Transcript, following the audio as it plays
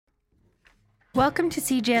Welcome to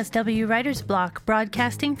CJSW Writer's Block,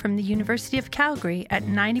 broadcasting from the University of Calgary at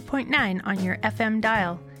 90.9 on your FM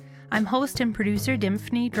dial. I'm host and producer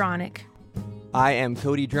Dimphny Dronick. I am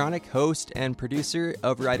Cody Dronick, host and producer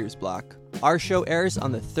of Writer's Block. Our show airs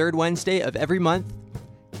on the third Wednesday of every month,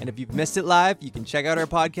 and if you've missed it live, you can check out our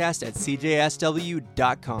podcast at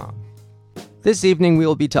cjsw.com. This evening we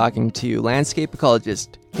will be talking to landscape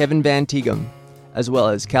ecologist Kevin Van Tighem, as well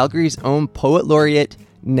as Calgary's own poet laureate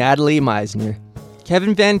Natalie Meisner.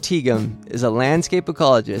 Kevin Van Tighem is a landscape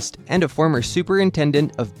ecologist and a former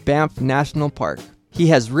superintendent of Banff National Park. He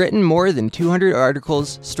has written more than 200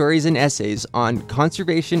 articles, stories, and essays on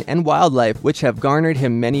conservation and wildlife, which have garnered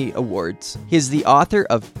him many awards. He is the author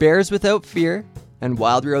of Bears Without Fear and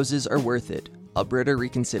Wild Roses Are Worth It, Alberta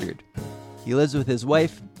Reconsidered. He lives with his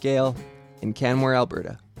wife, Gail, in Canmore,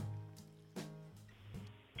 Alberta.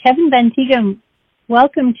 Kevin Van Tighem,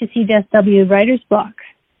 welcome to CJSW Writer's Block.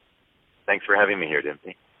 Thanks for having me here,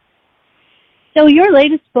 Dimphny. So your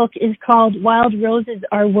latest book is called Wild Roses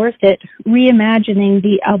Are Worth It, Reimagining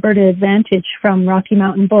the Alberta Advantage from Rocky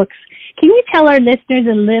Mountain Books. Can you tell our listeners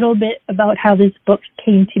a little bit about how this book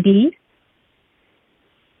came to be?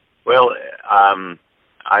 Well, I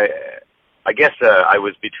guess I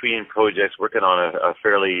was between projects working on a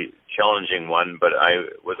fairly challenging one, but I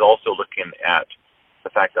was also looking at the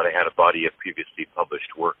fact that I had a body of previously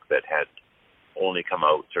published work that had only come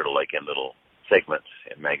out sort of like in little segments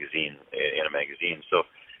in a magazine. So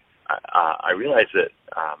I realized that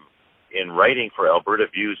in writing for Alberta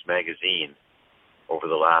Views magazine over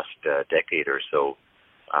the last decade or so,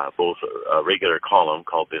 both a regular column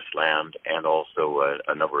called This Land and also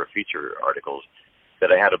a number of feature articles, that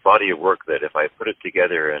I had a body of work that if I put it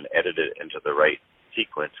together and edited it into the right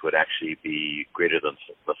sequence would actually be greater than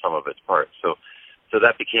the sum of its parts. So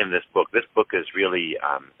that became this book. This book is really,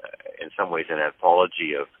 in some ways, an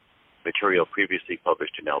anthology of material previously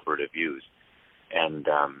published in Alberta Views. And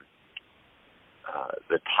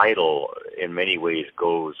the title, in many ways,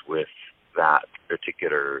 goes with that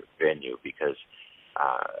particular venue because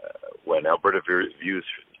when Alberta Views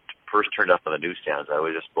first turned up on the newsstands, I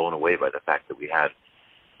was just blown away by the fact that we had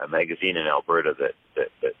a magazine in Alberta that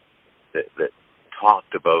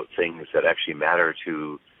talked about things that actually matter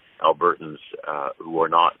to Albertans who are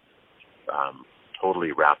not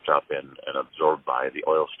totally wrapped up in and absorbed by the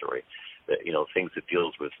oil story. That, things that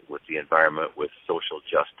deals with the environment, with social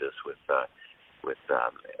justice, with the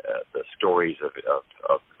stories of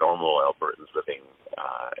normal Albertans living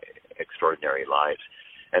extraordinary lives.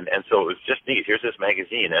 And so it was just neat. Here's this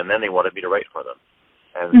magazine, and then they wanted me to write for them.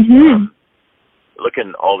 And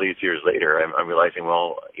looking all these years later, I'm realizing,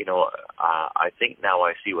 I think now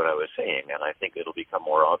I see what I was saying, and I think it'll become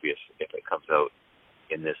more obvious if it comes out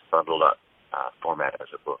in this bundled up format as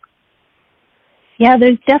a book. Yeah,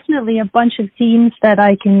 there's definitely a bunch of themes that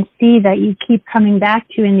I can see that you keep coming back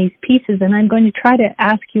to in these pieces, and I'm going to try to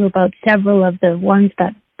ask you about several of the ones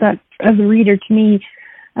that as a reader to me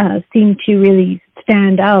seem to really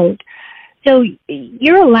stand out. So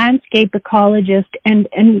you're a landscape ecologist, and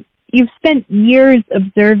you've spent years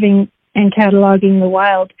observing and cataloging the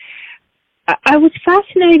wild. I was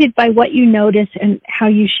fascinated by what you notice and how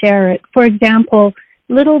you share it. For example,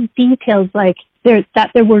 little details like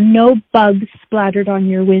that there were no bugs splattered on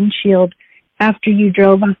your windshield after you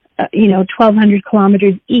drove, 1,200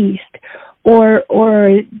 kilometers east, or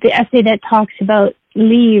the essay that talks about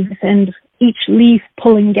leaves and each leaf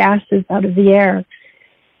pulling gases out of the air.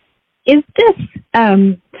 Is this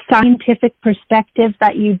scientific perspective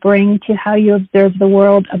that you bring to how you observe the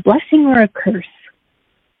world a blessing or a curse?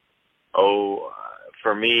 Oh,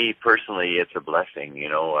 for me personally, it's a blessing.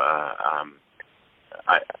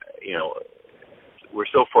 We're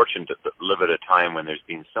so fortunate to live at a time when there's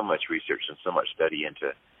been so much research and so much study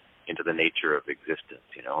into the nature of existence.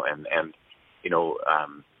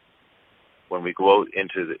 When we go out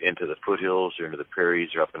into the foothills or into the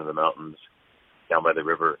prairies or up into the mountains, down by the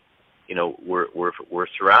river, we're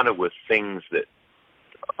surrounded with things that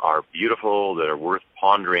are beautiful, that are worth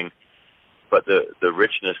pondering, but the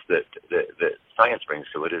richness that science brings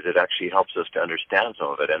to it is it actually helps us to understand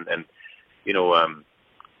some of it. And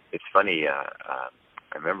it's funny,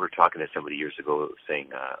 I remember talking to somebody years ago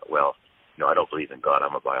saying, I don't believe in God,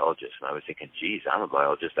 I'm a biologist. And I was thinking, geez, I'm a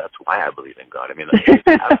biologist, that's why I believe in God. I mean, it's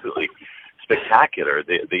absolutely spectacular,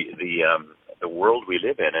 the world we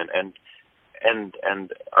live in, and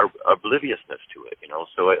our obliviousness to it,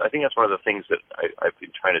 So I think that's one of the things that I've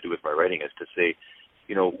been trying to do with my writing is to say,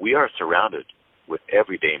 we are surrounded with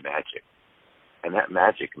everyday magic, and that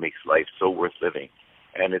magic makes life so worth living,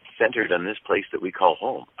 and it's centered in this place that we call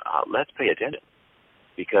home. Let's pay attention,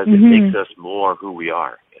 because it makes us more who we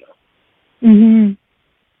are, Mm-hmm.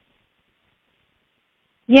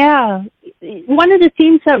 Yeah. One of the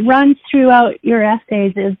themes that runs throughout your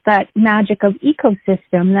essays is that magic of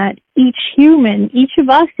ecosystem, that each human, each of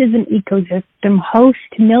us is an ecosystem, host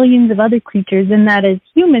to millions of other creatures, and that as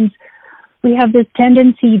humans, we have this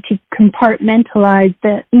tendency to compartmentalize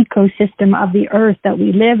the ecosystem of the earth that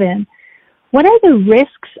we live in. What are the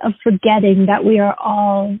risks of forgetting that we are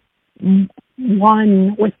all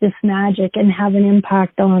one with this magic and have an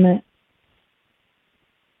impact on it?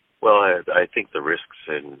 Well, I think the risks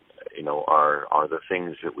are the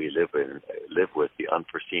things that we live with, the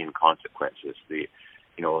unforeseen consequences,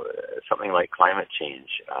 something like climate change,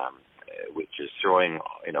 which is throwing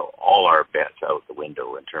all our bets out the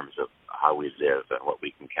window in terms of how we live and what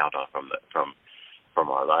we can count on from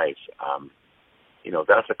our lives.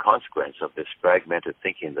 That's a consequence of this fragmented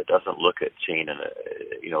thinking that doesn't look at chain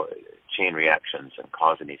reactions and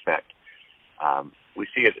cause and effect. We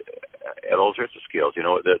see it at all sorts of scales.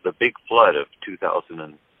 The big flood of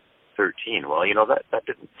 2013. Well, that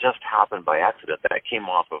didn't just happen by accident. That came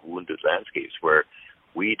off of Wounded Landscapes, where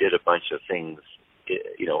we did a bunch of things,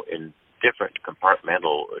 in different compartments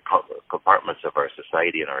of our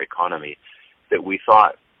society and our economy that we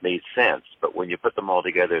thought made sense. But when you put them all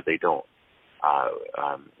together, they don't.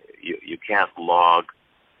 You can't log,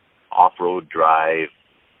 off-road drive,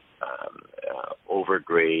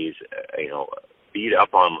 overgraze, beat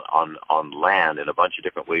up on land in a bunch of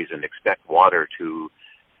different ways and expect water to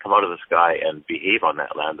come out of the sky and behave on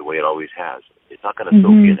that land the way it always has. It's not going to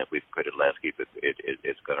soak in if we've created a landscape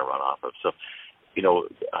it's going to run off of. So,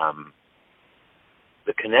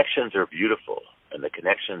 the connections are beautiful, and the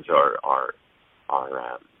connections are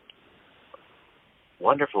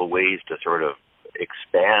wonderful ways to sort of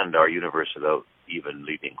expand our universe without even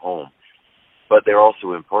leaving home. But they're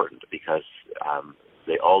also important because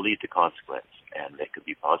they all lead to consequence, and they could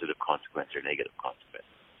be positive consequence or negative consequence.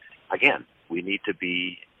 Again, we need to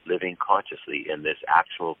be living consciously in this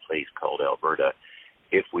actual place called Alberta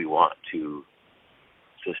if we want to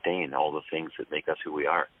sustain all the things that make us who we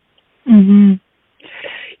are. Mm-hmm.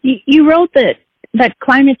 You wrote that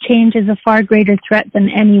climate change is a far greater threat than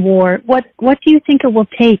any war. What do you think it will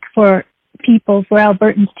take for people, for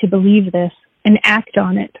Albertans, to believe this and act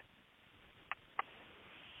on it?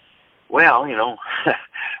 Well,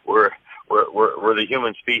 we're the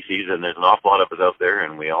human species, and there's an awful lot of us out there,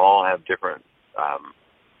 and we all have different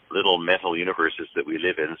little mental universes that we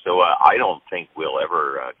live in. So I don't think we'll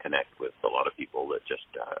ever connect with a lot of people that just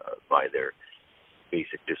by their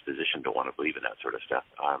basic disposition don't want to believe in that sort of stuff.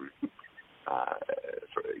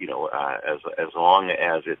 As long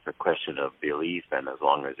as it's a question of belief, and as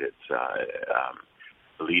long as it's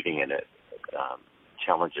believing in it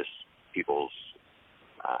challenges people's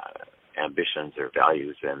ambitions or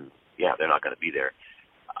values, then yeah, they're not going to be there.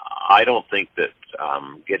 I don't think that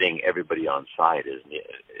getting everybody on side is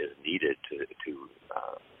needed to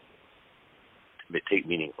take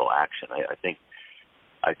meaningful action. I think,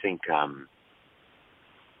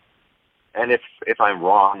 and if I'm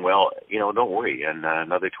wrong, well, don't worry. In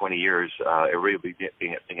another 20 years, everybody will be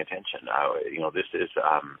paying attention. This is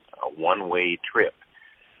a one-way trip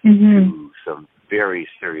to some very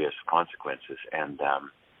serious consequences, and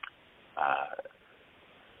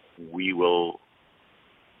we will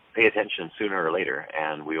pay attention sooner or later,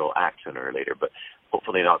 and we will act sooner or later, but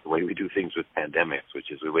hopefully not the way we do things with pandemics,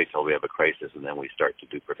 which is we wait till we have a crisis and then we start to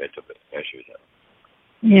do preventive measures.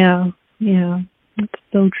 Yeah, that's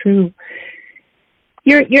so true.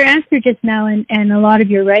 Your answer just now and a lot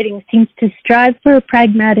of your writing seems to strive for a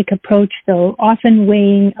pragmatic approach, though, often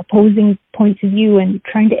weighing opposing points of view and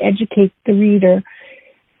trying to educate the reader.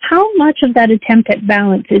 How much of that attempt at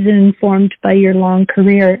balance is informed by your long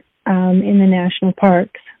career in the national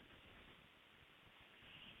parks?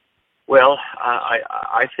 Well,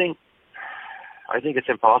 I think it's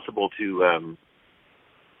impossible to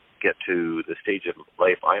get to the stage of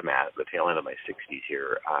life I'm at, the tail end of my 60s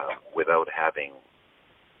here, without having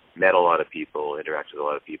met a lot of people, interacted with a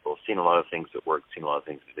lot of people, seen a lot of things that worked, seen a lot of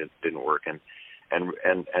things that didn't work, and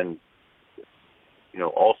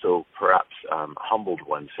also perhaps humbled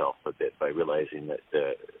oneself a bit by realizing that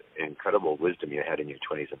the incredible wisdom you had in your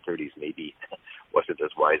 20s and 30s maybe wasn't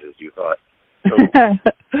as wise as you thought. So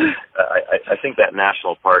I think that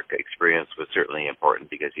national park experience was certainly important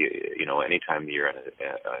because anytime you're in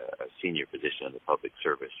a senior position in the public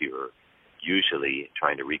service, you're usually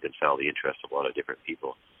trying to reconcile the interests of a lot of different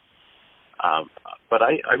people. But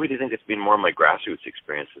I really think it's been more my grassroots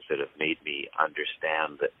experiences that have made me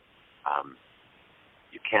understand that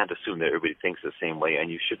you can't assume that everybody thinks the same way,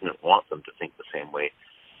 and you shouldn't want them to think the same way.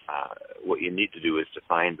 what you need to do is to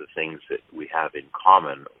find the things that we have in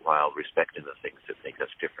common while respecting the things that make us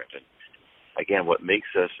different. And again, what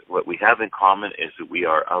we have in common is that we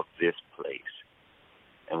are of this place.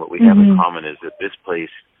 And what we have in common is that this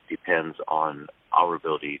place depends on our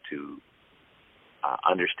ability to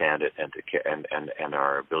understand it and to care, and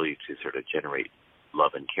our ability to sort of generate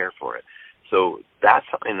love and care for it. So that's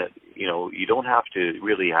something that, you don't have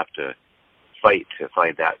to fight to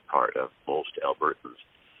find that part of most Albertans.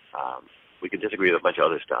 We can disagree with a bunch of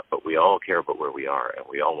other stuff, but we all care about where we are, and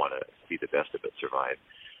we all want to see the best of it survive.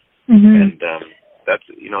 And that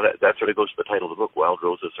sort of goes to the title of the book, Wild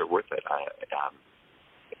Roses Are Worth It.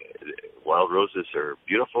 Wild roses are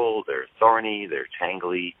beautiful, they're thorny, they're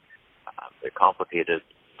tangly, they're complicated,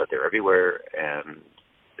 but they're everywhere, and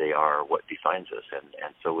they are what defines us,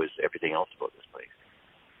 and so is everything else about this place.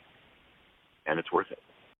 And it's worth it.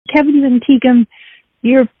 Kevin Van Tighem,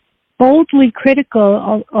 you're boldly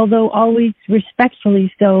critical, although always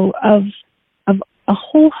respectfully so, of a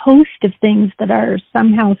whole host of things that are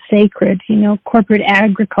somehow sacred, corporate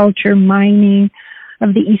agriculture, mining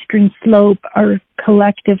of the Eastern Slope, our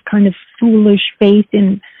collective kind of foolish faith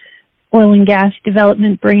in oil and gas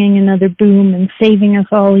development bringing another boom and saving us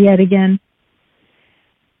all yet again.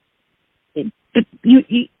 But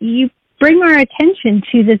you bring our attention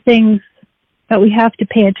to the things that we have to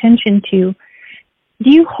pay attention to. Do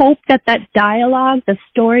you hope that dialogue, the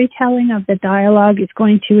storytelling of the dialogue, is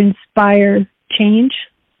going to inspire change?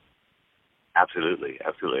 Absolutely.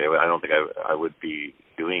 I don't think I would be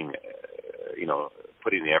doing,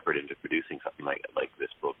 putting the effort into producing something like this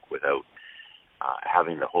book without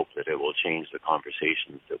having the hope that it will change the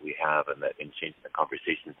conversations that we have, and that in changing the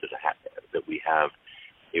conversations that we have,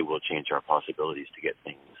 it will change our possibilities to get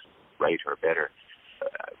things right or better.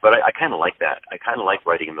 But I kind of like that. I kind of like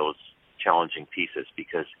writing those challenging pieces,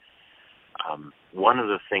 because one of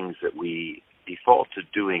the things that we default to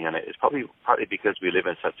doing, and it's probably partly because we live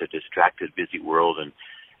in such a distracted, busy world, and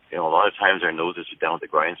a lot of times our noses are down at the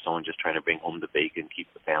grindstone, just trying to bring home the bacon, keep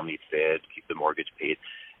the family fed, keep the mortgage paid.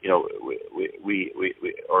 Or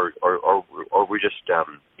we're just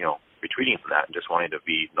retreating from that and just wanting to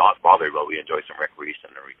be not bothered while we enjoy some recreation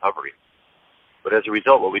and recovery. But as a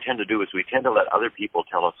result, what we tend to do is we tend to let other people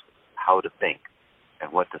tell us how to think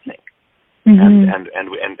and what to think, and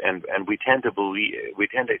we tend to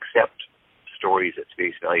accept stories at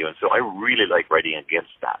face value. And so I really like writing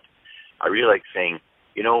against that. I really like saying,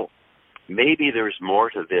 maybe there's more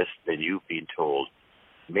to this than you've been told.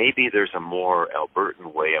 Maybe there's a more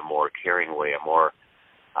Albertan way, a more caring way, a more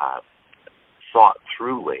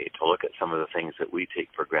thought-through way to look at some of the things that we take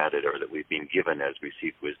for granted or that we've been given as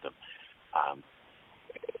received wisdom.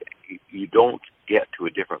 You don't get to a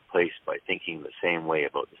different place by thinking the same way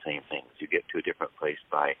about the same things. You get to a different place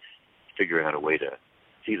by figuring out a way to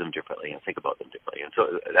see them differently and think about them differently. And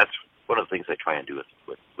so that's one of the things I try and do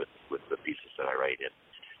with the pieces that I write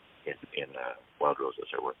in Wild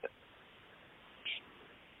Roses Are Worth It.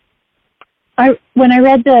 When I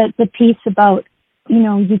read the piece about,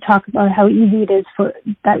 you talk about how easy it is for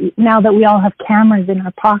that now that we all have cameras in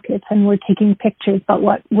our pockets and we're taking pictures, but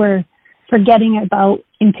what we're forgetting about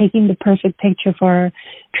in taking the perfect picture for our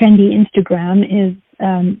trendy Instagram is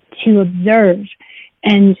to observe.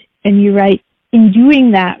 And you write, in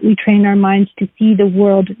doing that, we train our minds to see the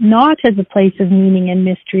world not as a place of meaning and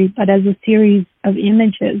mystery, but as a series of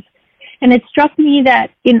images. And it struck me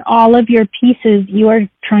that in all of your pieces, you are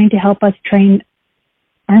trying to help us train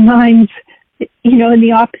our minds, in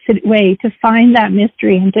the opposite way, to find that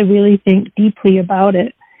mystery and to really think deeply about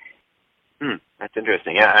it. That's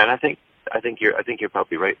interesting. Yeah, and I think you're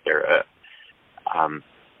probably right there.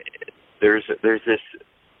 There's this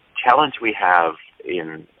challenge we have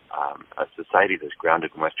in a society that's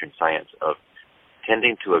grounded in Western science of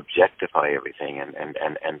tending to objectify everything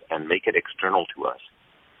and make it external to us.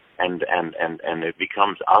 And it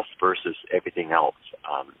becomes us versus everything else.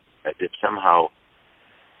 As if somehow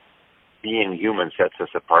being human sets us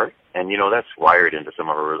apart. And, that's wired into some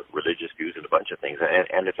of our religious views and a bunch of things.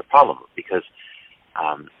 And it's a problem because,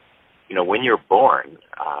 when you're born,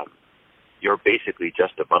 you're basically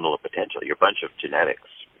just a bundle of potential. You're a bunch of genetics,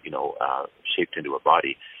 shaped into a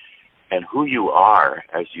body. And who you are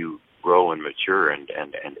as you grow and mature and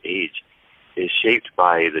age is shaped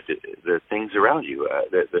by the things around you,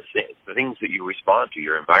 the things that you respond to,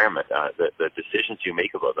 your environment, the decisions you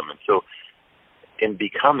make about them. And so in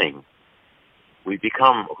becoming, we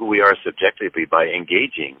become who we are subjectively by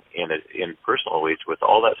engaging in personal ways with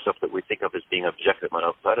all that stuff that we think of as being objective and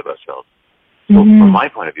outside of ourselves. So from my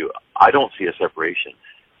point of view, I don't see a separation.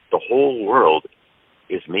 The whole world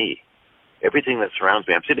is me. everything that surrounds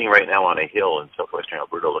me. I'm sitting right now on a hill in southwestern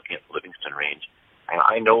Alberta looking at the Livingston Range, and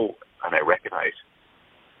I know and I recognize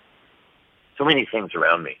so many things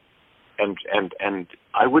around me. And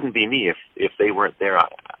I wouldn't be me if they weren't there.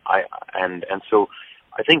 And so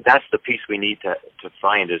I think that's the piece we need to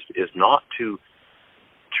find is not to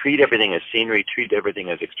treat everything as scenery, treat everything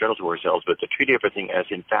as external to ourselves, but to treat everything as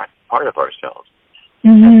in fact part of ourselves.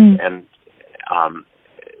 Mm-hmm. And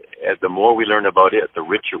the more we learn about it, the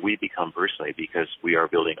richer we become personally, because we are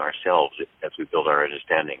building ourselves as we build our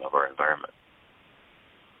understanding of our environment.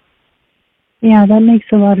 Yeah, that makes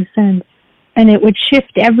a lot of sense. And it would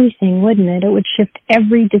shift everything, wouldn't it? It would shift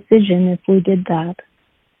every decision if we did that.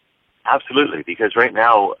 Absolutely, because right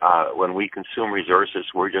now, when we consume resources,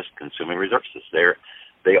 we're just consuming resources.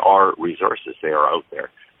 They are resources. They are out there.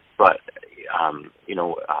 But,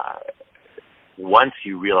 once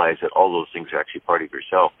you realize that all those things are actually part of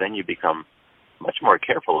yourself, then you become much more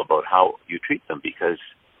careful about how you treat them, because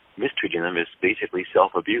mistreating them is basically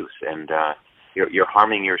self-abuse, and you're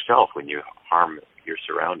harming yourself when you harm your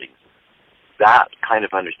surroundings. That kind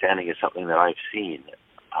of understanding is something that I've seen.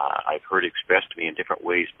 I've heard expressed to me in different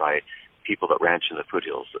ways by people that ranch in the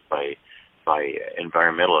foothills, by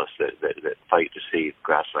environmentalists that fight to save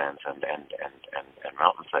grasslands and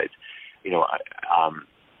mountainsides.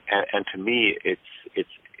 And to me, it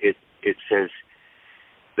says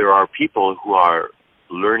there are people who are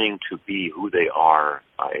learning to be who they are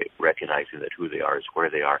by recognizing that who they are is where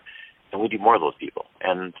they are, and we need more of those people.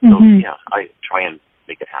 And so, I try and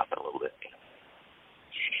make it happen a little bit.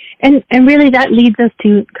 And really that leads us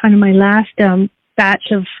to kind of my last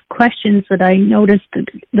batch of questions that I noticed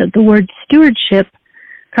that the word stewardship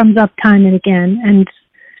comes up time and again. And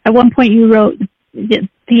at one point you wrote,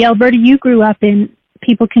 the Alberta you grew up in,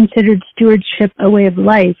 people considered stewardship a way of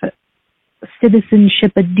life,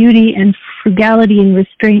 citizenship a duty, and frugality and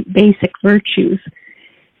restraint basic virtues.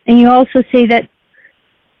 And you also say that,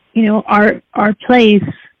 our place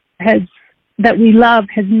that we love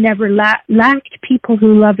has never lacked people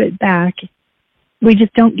who love it back. We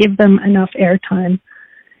just don't give them enough airtime.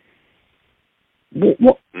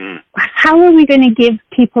 How are we going to give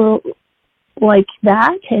people like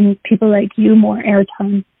that and people like you more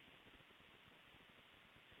airtime?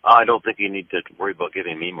 I don't think you need to worry about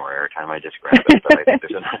giving me more airtime. I just grab it. But I think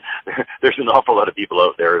there's an awful lot of people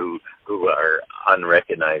out there who are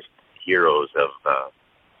unrecognized heroes of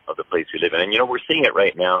the place we live in. And we're seeing it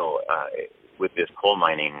right now with this coal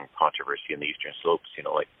mining controversy in the Eastern Slopes.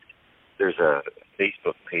 There's a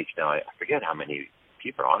Facebook page now. I forget how many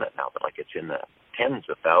people are on it now, but it's in the tens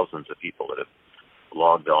of thousands of people that have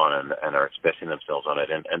logged on and are expressing themselves on it.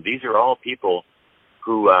 And these are all people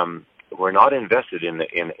who are not invested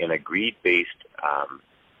in a greed-based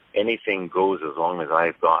anything goes as long as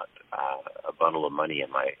I've got a bundle of money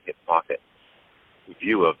in my hip pocket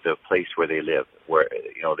view of the place where they live, where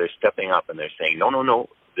they're stepping up and they're saying, no,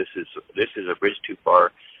 this is a bridge too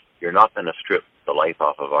far. You're not going to strip the life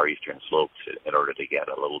off of our eastern slopes in order to get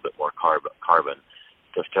a little bit more carbon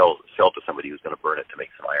to sell to somebody who's going to burn it to make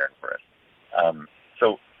some iron for us.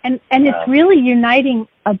 And it's really uniting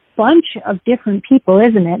a bunch of different people,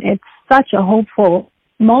 isn't it? It's such a hopeful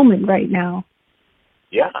moment right now.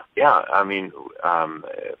 Yeah. I mean,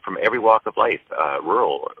 from every walk of life,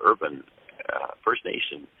 rural, urban, First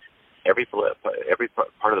Nation, every part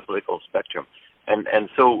of the political spectrum, and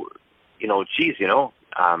so,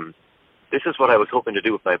 this is what I was hoping to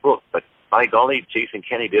do with my book, but by golly, Jason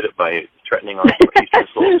Kenney did it by threatening on the eastern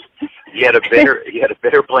slopes. He had a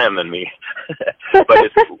better plan than me.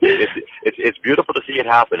 But it's beautiful to see it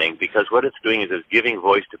happening, because what it's doing is it's giving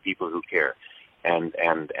voice to people who care, and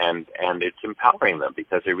it's empowering them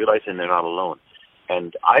because they're realizing they're not alone.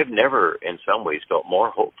 And I've never, in some ways, felt more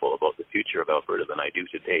hopeful about the future of Alberta than I do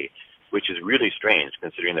today, which is really strange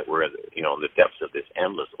considering that we're in the depths of this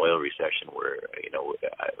endless oil recession, where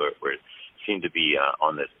we seem to be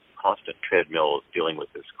on this constant treadmill dealing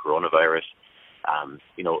with this coronavirus.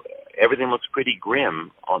 Everything looks pretty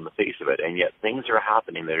grim on the face of it, and yet things are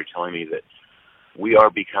happening that are telling me that we are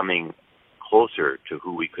becoming closer to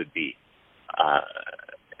who we could be.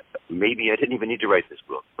 Maybe I didn't even need to write this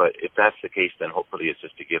book, but if that's the case, then hopefully it's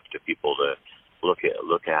just a gift to people to look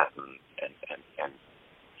at and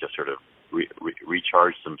just sort of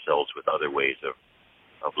recharge themselves with other ways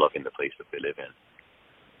of loving the place that they live in.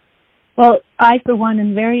 Well, I, for one,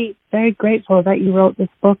 am very, very grateful that you wrote this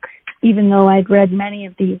book, even though I'd read many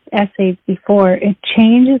of these essays before. It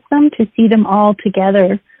changes them to see them all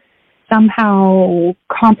together, somehow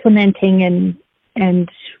complementing and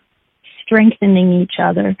strengthening each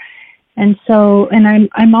other. And so, and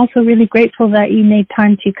I'm also really grateful that you made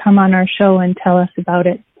time to come on our show and tell us about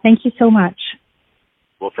it. Thank you so much.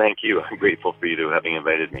 Well, thank you. I'm grateful for you to having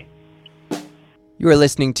invited me. You are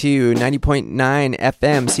listening to 90.9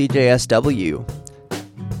 FM CJSW.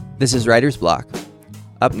 This is Writer's Block.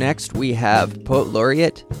 Up next, we have Poet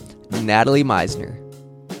Laureate Natalie Meisner.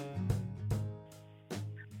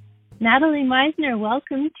 Natalie Meisner,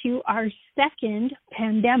 welcome to our second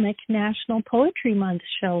Pandemic National Poetry Month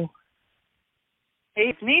show. Hey,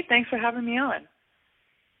 it's me. Thanks for having me on.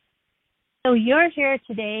 So you're here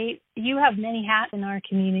today. You have many hats in our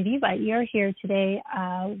community, but you're here today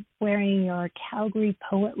wearing your Calgary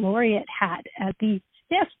Poet Laureate hat at the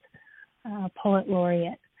 5th Poet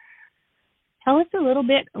Laureate. Tell us a little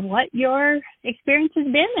bit what your experience has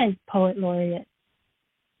been as Poet Laureate.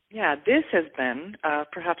 Yeah, this has been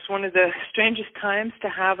perhaps one of the strangest times to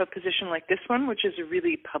have a position like this one, which is a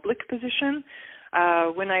really public position.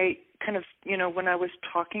 When I was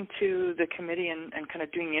talking to the committee and kind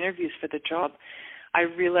of doing interviews for the job, I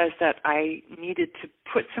realized that I needed to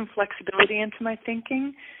put some flexibility into my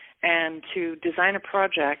thinking and to design a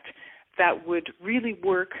project that would really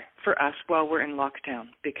work for us while we're in lockdown,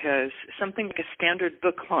 because something like a standard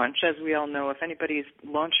book launch, as we all know, if anybody's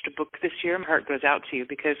launched a book this year, my heart goes out to you,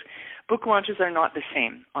 because book launches are not the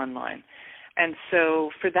same online. And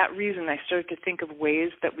so for that reason, I started to think of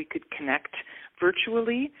ways that we could connect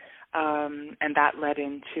virtually, and that led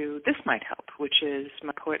into This Might Help, which is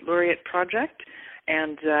my Poet Laureate project.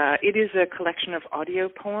 And it is a collection of audio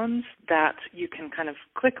poems that you can kind of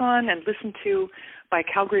click on and listen to by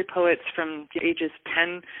Calgary poets from the ages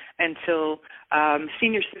 10 until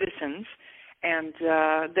senior citizens. And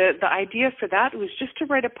the idea for that was just to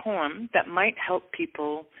write a poem that might help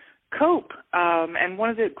people cope. And one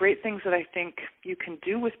of the great things that I think you can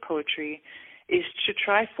do with poetry is to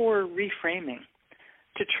try for reframing,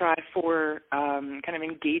 to try for kind of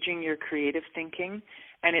engaging your creative thinking.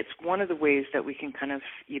 And it's one of the ways that we can kind of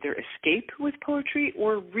either escape with poetry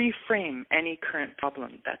or reframe any current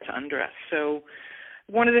problem that's under us. So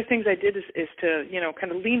one of the things I did is to,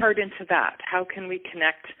 kind of lean hard into that. How can we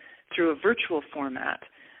connect through a virtual format?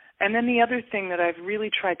 And then the other thing that I've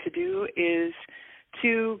really tried to do is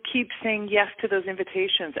to keep saying yes to those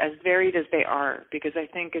invitations, as varied as they are, because I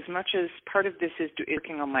think as much as part of this is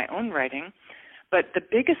working on my own writing, but the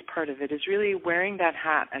biggest part of it is really wearing that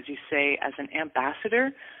hat, as you say, as an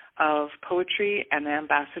ambassador of poetry and an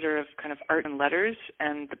ambassador of kind of art and letters,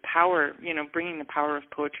 and the power, bringing the power of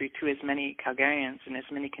poetry to as many Calgarians and as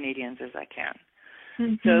many Canadians as I can.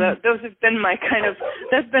 Mm-hmm. So those have been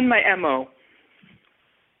that's been my MO.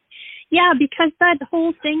 Yeah, because that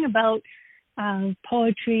whole thing about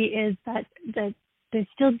poetry is that there's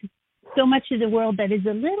still so much of the world that is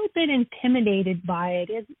a little bit intimidated by it,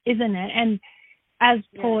 isn't it? And as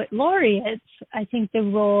poet laureates, I think the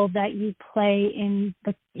role that you play in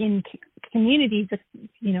communities,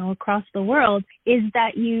 across the world, is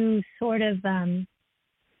that you sort of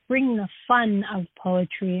bring the fun of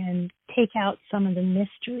poetry and take out some of the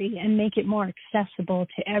mystery and make it more accessible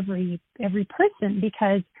to every person.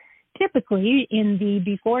 Because typically, in the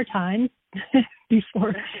before times,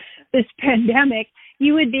 before this pandemic,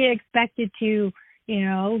 you would be expected to,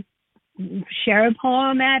 share a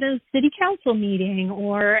poem at a city council meeting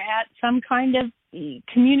or at some kind of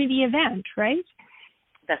community event, right?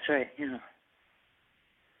 That's right, yeah.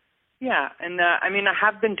 Yeah, and I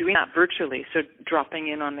have been doing that virtually, so dropping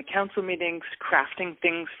in on the council meetings, crafting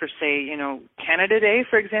things for, say, Canada Day,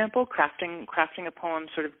 for example, crafting a poem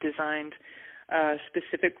sort of designed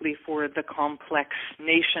specifically for the complex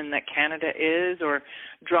nation that Canada is, or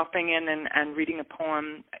dropping in and reading a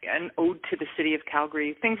poem, an ode to the city of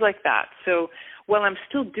Calgary, things like that. So while I'm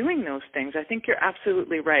still doing those things, I think you're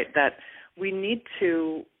absolutely right that we need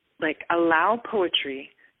to allow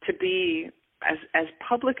poetry to be as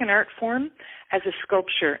public an art form as a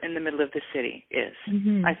sculpture in the middle of the city is.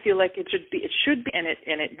 Mm-hmm. I feel like it should be, and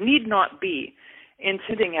it need not be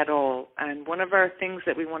intimidating at all. And one of our things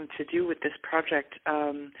that we wanted to do with this project,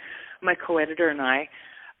 my co-editor and I,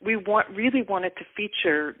 we really wanted to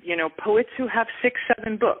feature, poets who have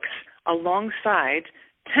 6-7 books alongside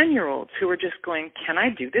 10-year-olds who are just going, can I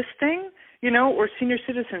do this thing? Or senior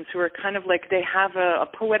citizens who are kind of like they have a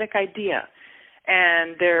poetic idea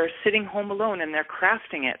and they're sitting home alone and they're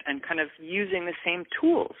crafting it and kind of using the same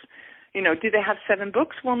tools. Do they have 7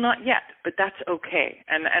 books? Well, not yet, but that's okay.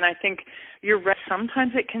 And I think you're right.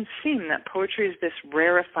 Sometimes it can seem that poetry is this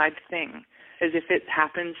rarefied thing, as if it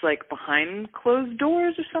happens behind closed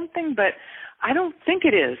doors or something, but I don't think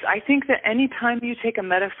it is. I think that any time you take a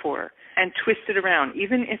metaphor and twist it around,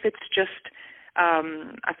 even if it's just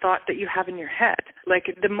a thought that you have in your head,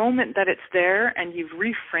 the moment that it's there and you've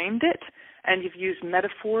reframed it and you've used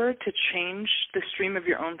metaphor to change the stream of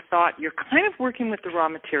your own thought, you're kind of working with the raw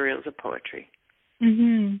materials of poetry.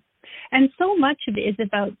 Mm-hmm. And so much of it is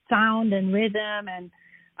about sound and rhythm. And,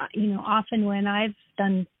 often when I've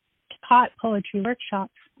taught poetry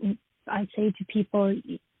workshops, I say to people,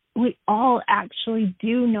 we all actually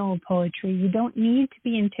do know poetry. You don't need to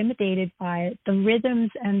be intimidated by it. The rhythms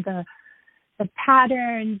and the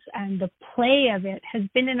patterns and the play of it has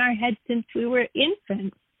been in our heads since we were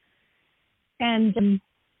infants. And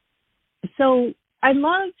so I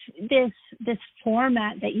love this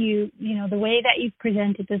format that the way that you've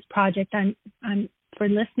presented this project. I'm for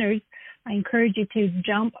listeners, I encourage you to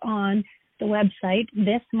jump on the website,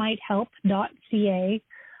 thismighthelp.ca.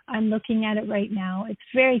 I'm looking at it right now. It's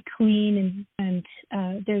very clean, and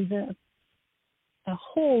there's a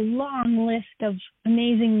whole long list of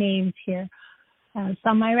amazing names here.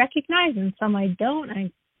 Some I recognize and some I don't.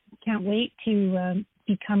 I can't wait to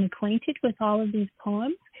become acquainted with all of these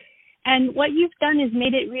poems. And what you've done is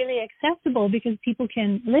made it really accessible because people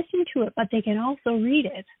can listen to it, but they can also read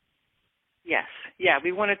it. Yes. Yeah,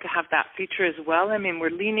 we wanted to have that feature as well. I mean, we're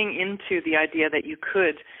leaning into the idea that you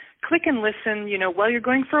could click and listen, while you're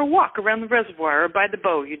going for a walk around the reservoir or by the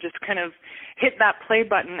bow. You just kind of hit that play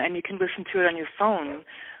button and you can listen to it on your phone.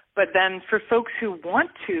 But then for folks who want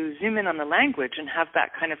to zoom in on the language and have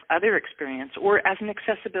that kind of other experience, or as an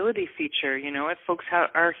accessibility feature, if folks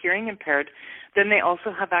are hearing impaired, then they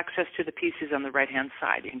also have access to the pieces on the right-hand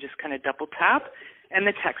side. You can just kind of double tap and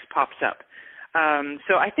the text pops up.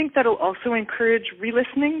 So I think that'll also encourage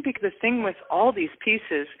re-listening, because the thing with all these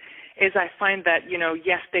pieces is I find that,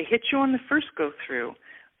 yes, they hit you on the first go-through,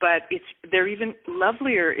 but they're even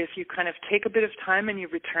lovelier if you kind of take a bit of time and you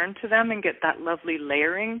return to them and get that lovely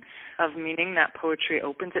layering of meaning that poetry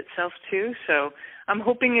opens itself to. So I'm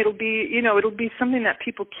hoping it'll be something that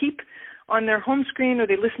people keep on their home screen, or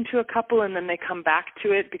they listen to a couple and then they come back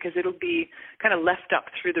to it, because it'll be kind of left up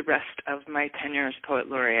through the rest of my tenure as Poet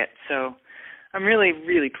Laureate. So I'm really,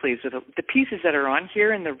 really pleased with the pieces that are on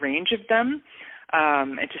here and the range of them.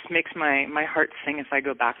 It just makes my heart sing if I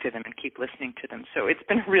go back to them and keep listening to them. So it's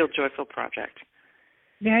been a real joyful project.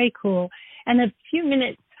 Very cool. And a few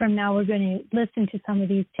minutes from now, we're going to listen to some of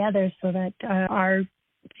these together so that our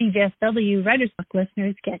CJSW Writers Book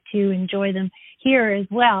listeners get to enjoy them here as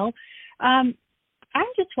well. I'm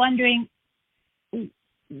just wondering,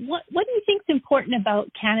 what do you think is important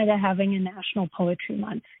about Canada having a National Poetry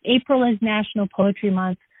Month? April is National Poetry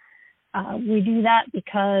Month. We do that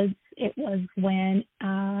because it was when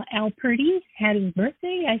Al Purdy had his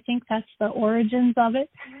birthday. I think that's the origins of it.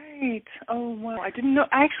 Right. Oh, wow.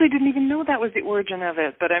 I actually didn't even know that was the origin of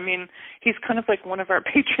it. But, I mean, he's kind of like one of our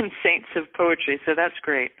patron saints of poetry, so that's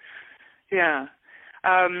great. Yeah.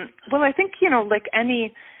 Well, I think, like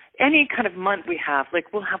any kind of month we have,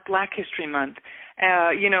 like we'll have Black History Month,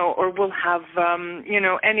 or we'll have,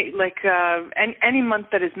 any month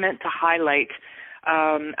that is meant to highlight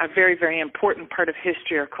a very, very important part of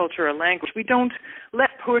history or culture or language. We don't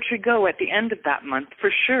let poetry go at the end of that month,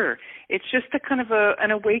 for sure. It's just a kind of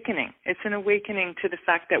an awakening. It's an awakening to the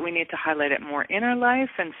fact that we need to highlight it more in our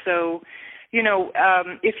life. And so,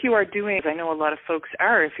 if you are doing, as I know a lot of folks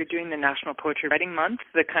are, if you're doing the National Poetry Writing Month,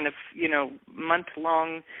 the kind of,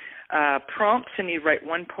 month-long prompts, and you write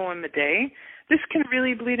one poem a day, this can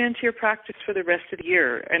really bleed into your practice for the rest of the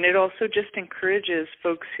year. And it also just encourages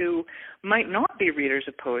folks who might not be readers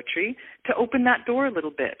of poetry to open that door a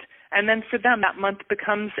little bit. And then for them, that month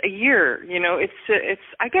becomes a year.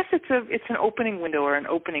 I guess it's an opening window or an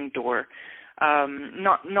opening door.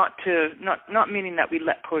 Not meaning that we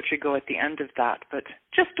let poetry go at the end of that, but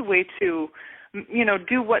just a way to,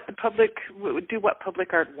 do what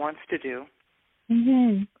public art wants to do.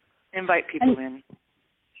 Mm-hmm. Invite people in.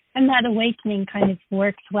 And that awakening kind of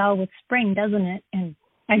works well with spring, doesn't it? And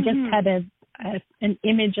I just had an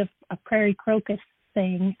image of a prairie crocus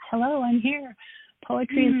saying, "Hello, I'm here.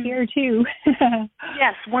 Poetry is here too."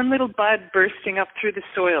 Yes, one little bud bursting up through the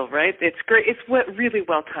soil, right? It's great. It's really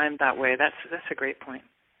well timed that way. That's a great point.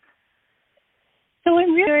 So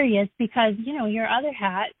I'm really curious because, your other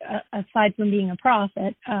hat, aside from being a prof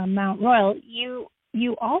at Mount Royal, you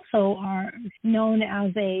also are known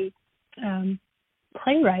as a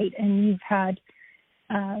playwright, and you've had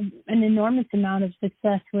an enormous amount of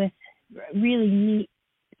success with really neat,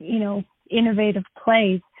 innovative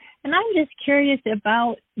plays. And I'm just curious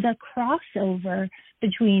about the crossover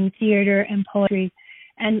between theater and poetry.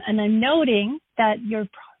 And I'm noting that your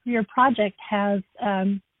project has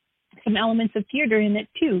some elements of theater in it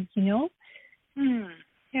too,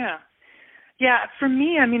 Yeah. Yeah, for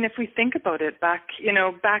me, I mean, if we think about it back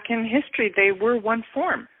in history, they were one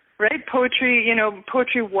form, right? Poetry,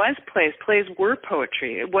 poetry was plays. Plays were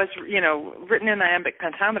poetry. It was, written in iambic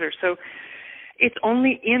pentameter. So it's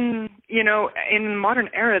only in the modern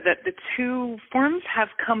era that the two forms have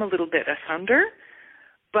come a little bit asunder,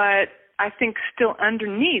 but I think still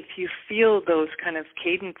underneath you feel those kind of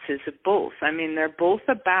cadences of both. I mean, they're both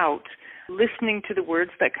about listening to the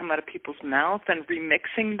words that come out of people's mouth and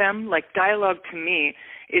remixing them. Like dialogue to me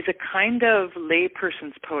is a kind of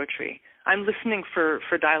layperson's poetry. I'm listening for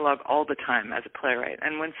dialogue all the time as a playwright.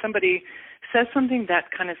 And when somebody says something that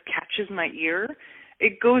kind of catches my ear,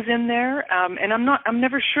 it goes in there, and I'm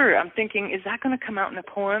never sure. I'm thinking, is that going to come out in a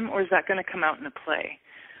poem or is that going to come out in a play?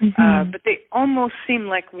 Mm-hmm. But they almost seem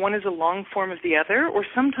like one is a long form of the other, or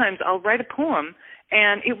sometimes I'll write a poem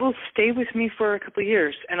and it will stay with me for a couple of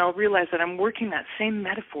years, and I'll realize that I'm working that same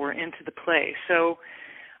metaphor into the play. So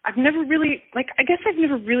I've never really, I've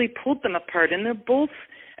never really pulled them apart, and they're both,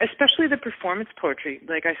 especially the performance poetry.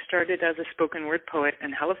 Like I started as a spoken word poet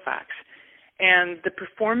in Halifax, and the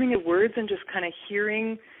performing of words and just kind of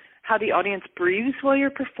hearing how the audience breathes while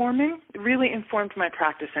you're performing really informed my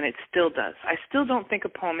practice, and it still does. I still don't think a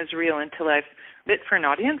poem is real until I've lit for an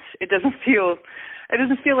audience. It doesn't feel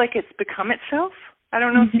like it's become itself. I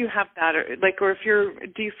don't know if you have that,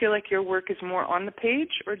 do you feel like your work is more on the page,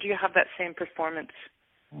 or do you have that same performance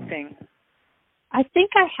thing? I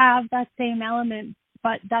think I have that same element,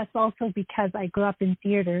 but that's also because I grew up in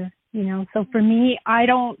theater, So for me, I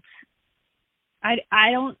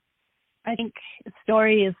think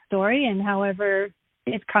story is story, and however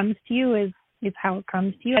it comes to you is how it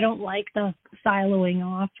comes to you. I don't like the siloing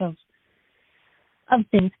off of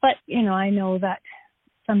things, but I know that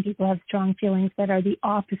some people have strong feelings that are the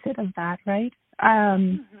opposite of that, right?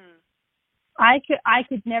 I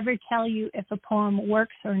could never tell you if a poem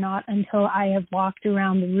works or not until I have walked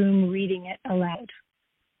around the room reading it aloud.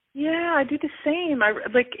 Yeah, I do the same.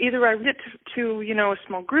 Either I read it to a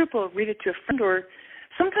small group, or read it to a friend, or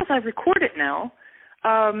sometimes I record it now,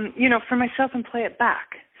 for myself and play it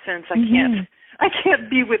back, since I can't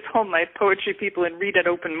be with all my poetry people and read at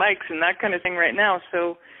open mics and that kind of thing right now.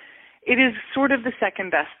 So it is sort of the second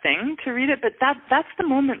best thing to read it, but that's the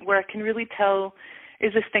moment where I can really tell,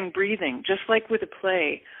 is this thing breathing? Just like with a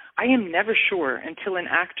play, I am never sure until an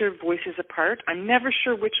actor voices a part. I'm never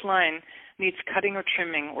sure which line needs cutting or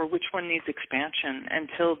trimming, or which one needs expansion,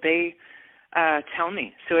 until they tell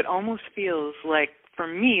me. So it almost feels like, for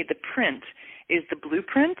me, the print is the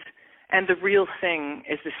blueprint, and the real thing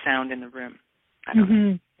is the sound in the room. I don't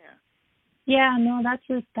know. Yeah, no,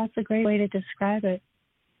 that's a great way to describe it.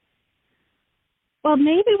 Well,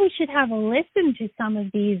 maybe we should have a listen to some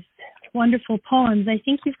of these wonderful poems. I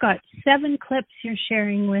think you've got 7 clips you're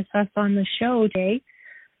sharing with us on the show today.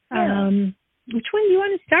 Yeah. Which one do you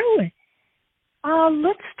want to start with?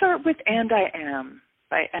 Let's start with And I Am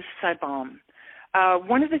by S. Saibam.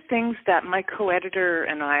 One of the things that my co-editor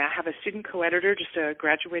and I have a student co-editor, just a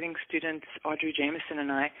graduating student, Audrey Jameson,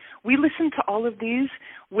 and we listen to all of these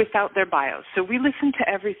without their bios. So we listen to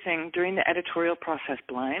everything during the editorial process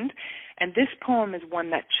blind. And this poem is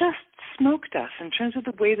one that just smoked us in terms of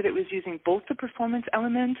the way that it was using both the performance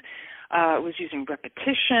element, it was using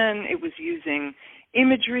repetition, it was using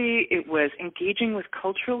imagery, it was engaging with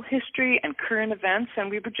cultural history and current events, and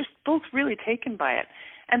we were just both really taken by it.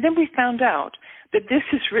 And then we found out that this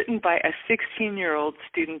is written by a 16-year-old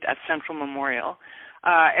student at Central Memorial,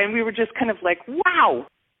 and we were just kind of like, wow!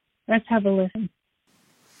 Let's have a listen.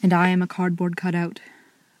 And I am a cardboard cutout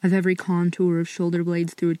of every contour of shoulder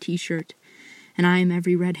blades through a t-shirt, and I am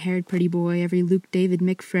every red-haired pretty boy, every Luke David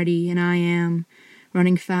McFreddy, and I am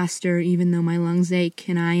running faster even though my lungs ache,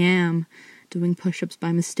 and I am doing push-ups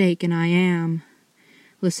by mistake, and I am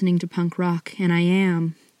listening to punk rock, and I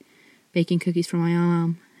am baking cookies for my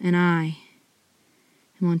mom, and I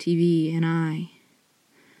am on TV, and I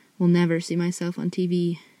will never see myself on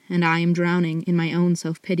TV, and I am drowning in my own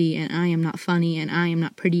self-pity, and I am not funny, and I am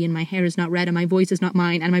not pretty, and my hair is not red, and my voice is not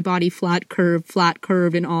mine, and my body flat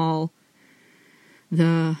curved in all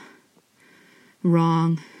the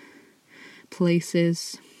wrong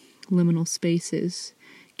places, liminal spaces,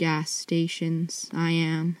 gas stations. I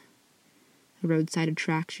am a roadside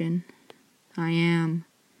attraction. I am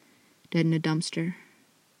dead in a dumpster.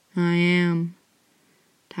 I am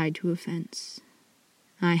tied to a fence.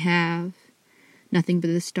 I have nothing but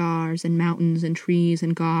the stars and mountains and trees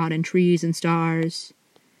and God and trees and stars.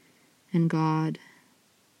 And God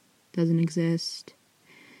doesn't exist.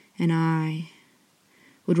 And I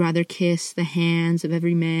would rather kiss the hands of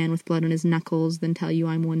every man with blood on his knuckles than tell you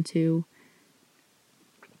I'm one too.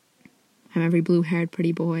 I'm every blue-haired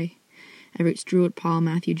pretty boy, every Druitt, Paul,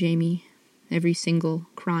 Matthew, Jamie, every single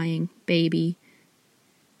crying baby,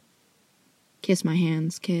 Kiss my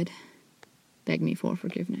hands, kid. Beg me for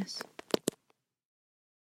forgiveness.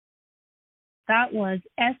 That was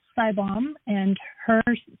S. Saibaum and her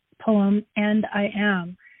poem, And I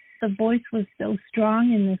Am. The voice was so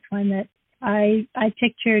strong in this one that I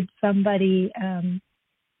pictured somebody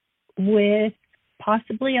with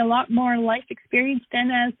possibly a lot more life experience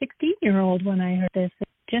than a 16-year-old when I heard this. It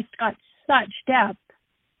just got such depth.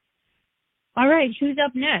 All right, who's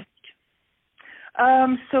up next?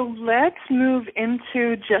 So let's move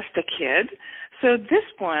into Just a Kid. So this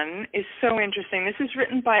one is so interesting. This is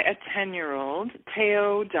written by a 10-year-old,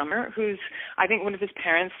 Theo Dummer, who's, I think, one of his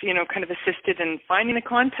parents, kind of assisted in finding the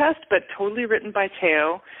contest, but totally written by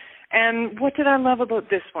Theo. And what did I love about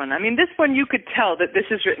this one? I mean, this one you could tell that this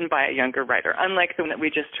is written by a younger writer, unlike the one that we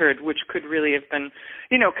just heard, which could really have been,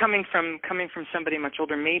 coming from somebody much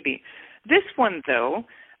older, maybe. This one, though,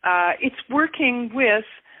 it's working with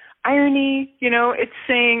irony, it's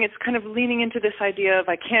saying, it's kind of leaning into this idea of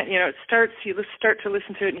I can't, you start to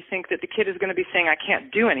listen to it and you think that the kid is going to be saying I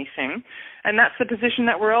can't do anything. And that's the position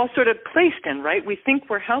that we're all sort of placed in, right? We think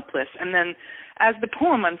we're helpless. And then as the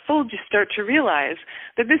poem unfolds, you start to realize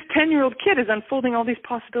that this 10-year-old kid is unfolding all these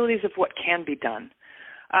possibilities of what can be done.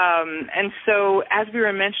 And so as we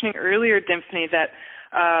were mentioning earlier, Dymphny, that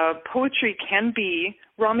poetry can be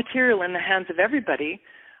raw material in the hands of everybody,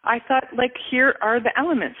 I thought, here are the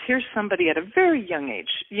elements. Here's somebody at a very young age,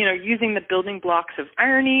 using the building blocks of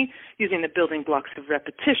irony, using the building blocks of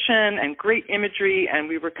repetition and great imagery, and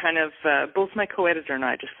we were kind of, both my co-editor and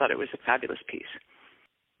I just thought it was a fabulous piece.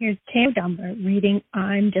 Here's Theo Dummer reading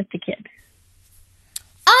I'm Just a Kid.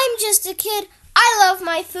 I'm just a kid. I love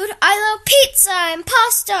my food. I love pizza and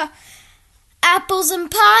pasta, apples and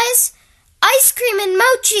pies, ice cream and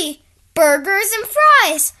mochi, burgers and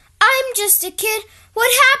fries. I'm just a kid. What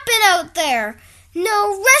happened out there?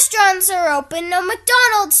 No restaurants are open, no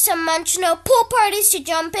McDonald's to munch, no pool parties to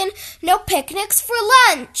jump in, no picnics for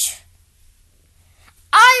lunch.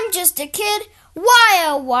 I'm just a kid. Why,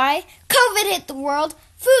 oh why? COVID hit the world,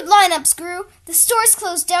 food lineups grew, the stores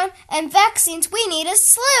closed down, and vaccines we need a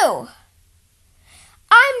slew.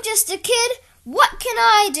 I'm just a kid. What can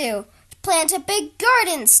I do? Plant a big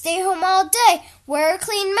garden, stay home all day, wear a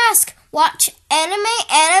clean mask, watch anime.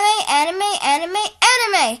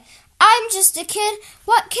 I'm just a kid.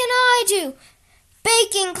 What can I do?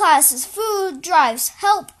 Baking classes, food drives,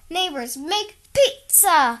 help neighbors make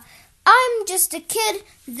pizza. I'm just a kid.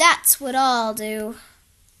 That's what I'll do.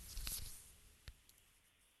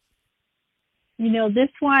 This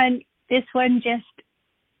one just,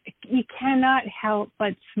 you cannot help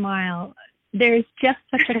but smile. There's just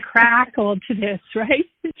such a crackle to this, right?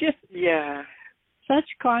 Just yeah, such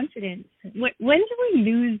confidence. When do we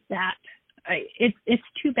lose that? It's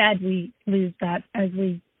too bad we lose that as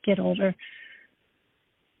we get older.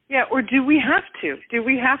 Yeah, or do we have to?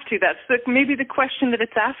 That's maybe the question that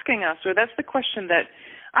it's asking us, or that's the question that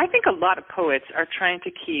I think a lot of poets are trying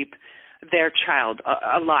to keep their child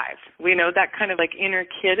alive. We know that kind of inner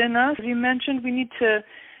kid in us, as you mentioned. We need to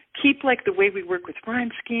keep the way we work with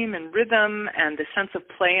rhyme scheme and rhythm and the sense of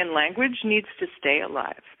play and language needs to stay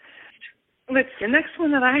alive. The next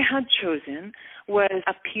one that I had chosen was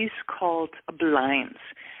a piece called Blinds.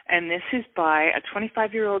 And this is by a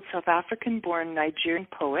 25-year-old South African-born Nigerian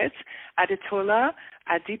poet, Adetola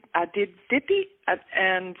Adedipe,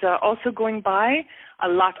 and also going by A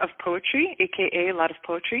Lot of Poetry, a.k.a. A Lot of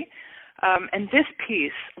Poetry. And this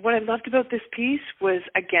piece, what I loved about this piece was,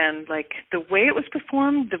 again, the way it was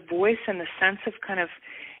performed, the voice and the sense of kind of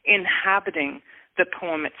inhabiting the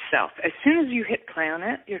poem itself. As soon as you hit play on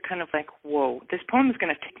it, you're kind of whoa, this poem is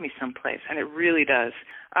going to take me someplace, and it really does.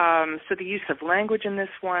 So the use of language in this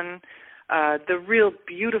one, the real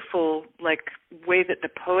beautiful way that the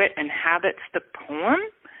poet inhabits the poem,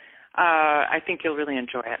 I think you'll really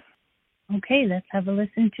enjoy it. Okay, let's have a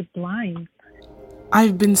listen to Blind.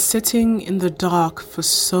 I've been sitting in the dark for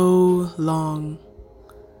so long.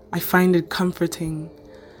 I find it comforting.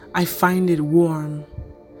 I find it warm.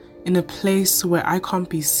 In a place where I can't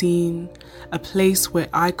be seen, a place where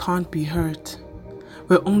I can't be hurt,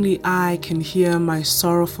 where only I can hear my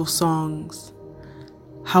sorrowful songs.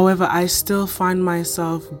 However, I still find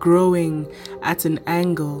myself growing at an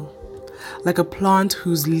angle, like a plant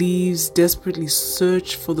whose leaves desperately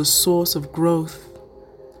search for the source of growth,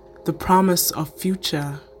 the promise of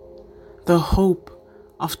future, the hope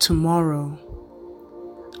of tomorrow.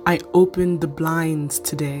 I opened the blinds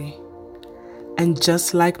today. And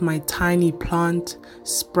just like my tiny plant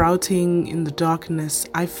sprouting in the darkness,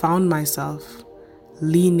 I found myself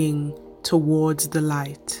leaning towards the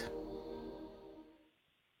light.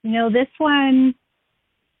 This one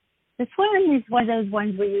This one is one of those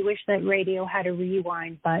ones where you wish that radio had a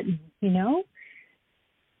rewind button, you know?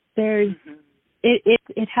 There's,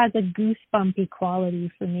 it has a goosebumpy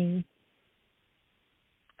quality for me.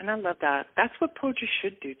 And I love that. That's what poetry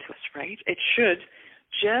should do to us, right? It should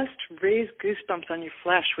just raise goosebumps on your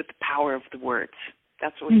flesh with the power of the words.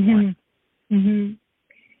 That's what we want. Mm-hmm.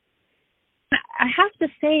 I have to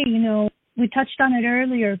say, you know, we touched on it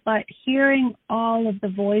earlier, but hearing all of the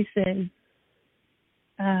voices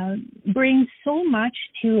brings so much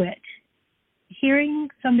to it. Hearing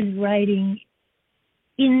somebody writing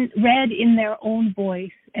read in their own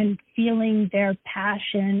voice and feeling their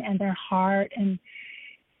passion and their heart and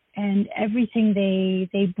everything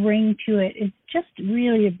they bring to it is just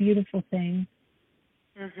really a beautiful thing.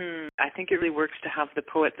 I think it really works to have the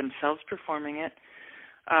poet themselves performing it.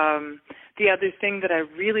 The other thing that I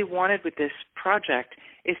really wanted with this project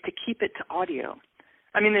is to keep it to audio.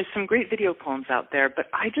 I mean, there's some great video poems out there, but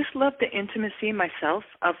I just love the intimacy myself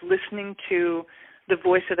of listening to the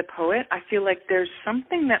voice of the poet. I feel like there's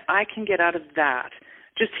something that I can get out of that,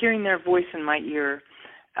 just hearing their voice in my ear.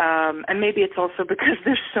 And maybe it's also because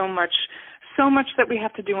there's so much that we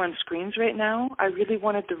have to do on screens right now. I really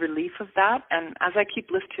wanted the relief of that, and as I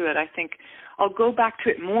keep listening to it, I think I'll go back to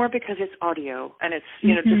it more because it's audio and it's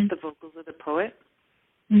just the vocals of the poet.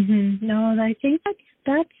 No, I think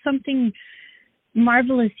that's something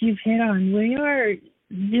marvelous you've hit on. We are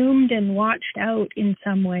zoomed and watched out in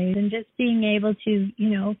some ways, and just being able to,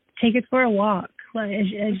 take it for a walk,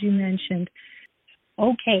 as you mentioned.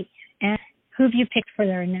 Okay, and who have you picked for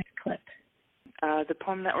our next clip? The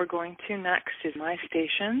poem that we're going to next is My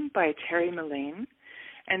Station by Terry Mullane.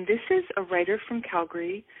 And this is a writer from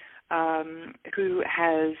Calgary who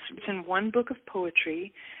has written one book of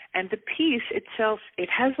poetry. And the piece itself, it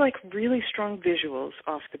has like really strong visuals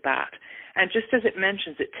off the bat. And just as it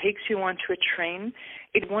mentions, it takes you onto a train.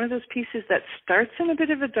 It's one of those pieces that starts in a bit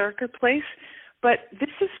of a darker place. But this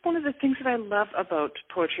is one of the things that I love about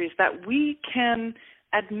poetry is that we can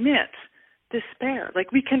admit despair.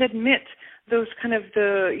 Like we can admit those kind of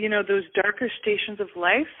those darker stations of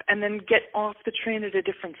life and then get off the train at a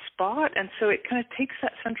different spot. And so it kind of takes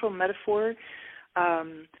that central metaphor,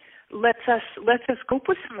 lets us cope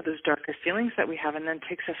with some of those darker feelings that we have and then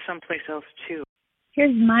takes us someplace else too.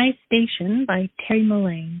 Here's My Station by Terry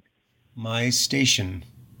Mullane. My Station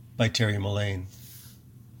by Terry Mullane.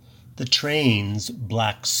 The train's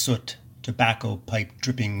black soot, tobacco pipe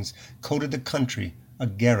drippings coated the country, a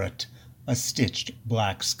garret, a stitched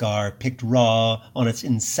black scar picked raw on its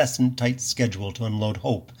incessant tight schedule to unload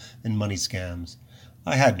hope and money scams.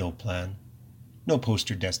 I had no plan, no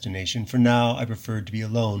poster destination, for now I preferred to be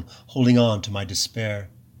alone, holding on to my despair.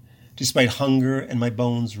 Despite hunger and my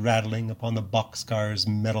bones rattling upon the boxcar's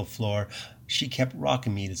metal floor, she kept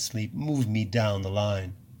rocking me to sleep, moved me down the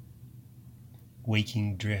line.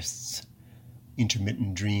 Waking drifts,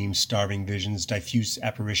 intermittent dreams, starving visions, diffuse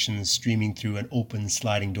apparitions streaming through an open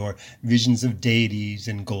sliding door, visions of deities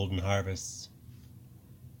and golden harvests.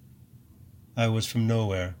 I was from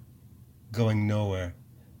nowhere, going nowhere,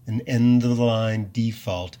 an end-of-the-line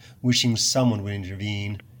default, wishing someone would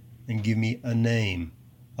intervene and give me a name,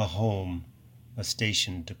 a home, a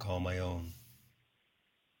station to call my own.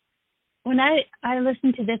 When I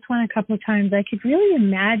listened to this one a couple of times, I could really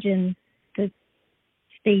imagine the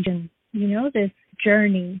station, this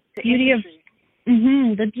journey. The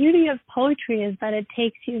beauty of poetry is that it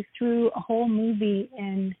takes you through a whole movie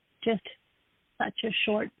in just such a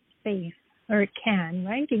short space, or it can,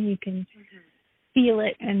 right? And you can feel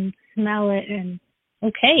it and smell it. And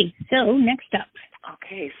okay, so next up.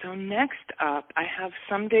 Okay, so next up, I have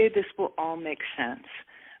Someday This Will All Make Sense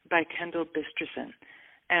by Kendall Bisterson.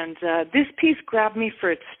 And this piece grabbed me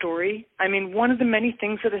for its story. I mean, one of the many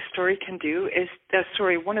things that a story can do is,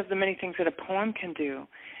 one of the many things that a poem can do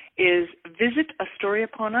is visit a story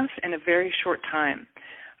upon us in a very short time.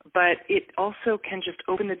 But it also can just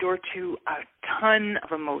open the door to a ton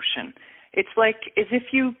of emotion. It's like as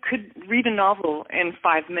if you could read a novel in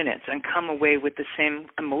 5 minutes and come away with the same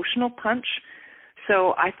emotional punch.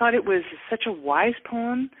 So I thought it was such a wise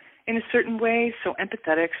poem in a certain way, so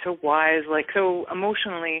empathetic, so wise, like so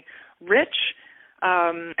emotionally rich.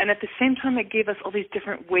 And at the same time, it gave us all these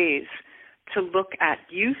different ways to look at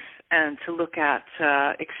youth and to look at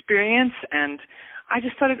experience. And I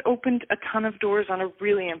just thought it opened a ton of doors on a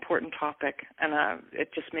really important topic. And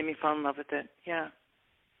it just made me fall in love with it. Yeah.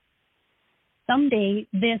 Someday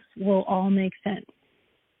this will all make sense.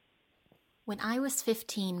 When I was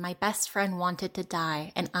 15, my best friend wanted to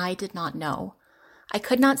die, and I did not know. I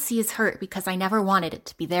could not see his hurt because I never wanted it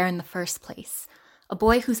to be there in the first place. A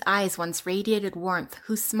boy whose eyes once radiated warmth,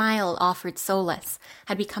 whose smile offered solace,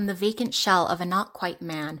 had become the vacant shell of a not-quite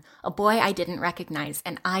man, a boy I didn't recognize,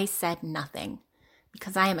 and I said nothing.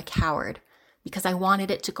 Because I am a coward. Because I wanted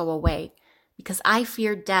it to go away. Because I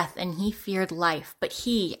feared death and he feared life, but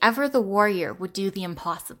he, ever the warrior, would do the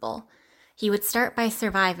impossible. He would start by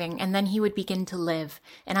surviving, and then he would begin to live,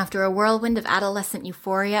 and after a whirlwind of adolescent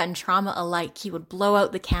euphoria and trauma alike, he would blow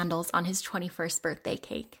out the candles on his 21st birthday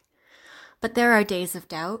cake. But there are days of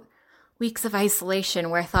doubt, weeks of isolation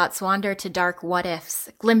where thoughts wander to dark what-ifs,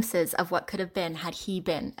 glimpses of what could have been had he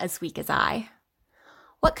been as weak as I.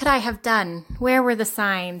 What could I have done? Where were the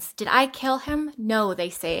signs? Did I kill him? No,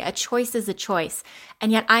 they say, a choice is a choice.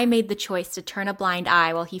 And yet I made the choice to turn a blind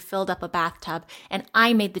eye while he filled up a bathtub, and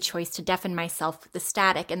I made the choice to deafen myself with the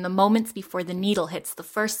static in the moments before the needle hits the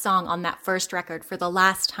first song on that first record for the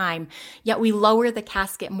last time. Yet we lower the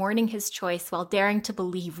casket mourning his choice while daring to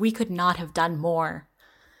believe we could not have done more.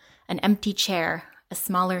 An empty chair, a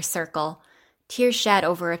smaller circle, tears shed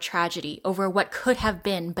over a tragedy, over what could have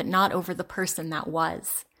been, but not over the person that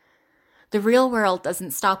was. The real world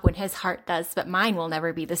doesn't stop when his heart does, but mine will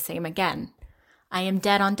never be the same again. I am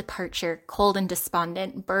dead on departure, cold and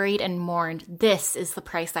despondent, buried and mourned. This is the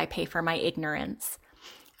price I pay for my ignorance.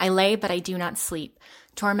 I lay, but I do not sleep,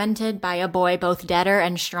 tormented by a boy both deader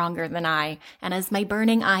and stronger than I, and as my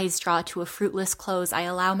burning eyes draw to a fruitless close, I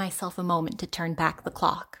allow myself a moment to turn back the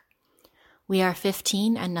clock. We are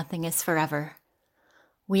 15, and nothing is forever.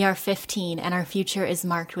 We are 15, and our future is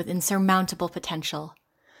marked with insurmountable potential.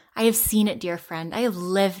 I have seen it, dear friend. I have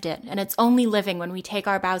lived it, and it's only living when we take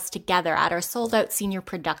our bows together at our sold-out senior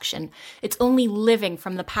production. It's only living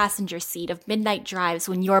from the passenger seat of midnight drives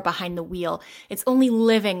when you're behind the wheel. It's only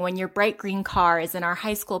living when your bright green car is in our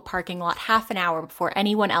high school parking lot half an hour before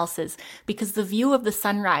anyone else's, because the view of the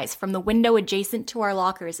sunrise from the window adjacent to our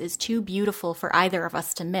lockers is too beautiful for either of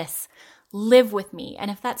us to miss. Live with me, and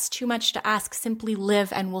if that's too much to ask, simply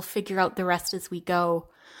live and we'll figure out the rest as we go.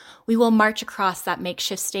 We will march across that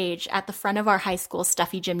makeshift stage at the front of our high school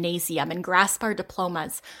stuffy gymnasium and grasp our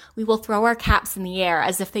diplomas. We will throw our caps in the air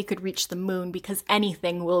as if they could reach the moon, because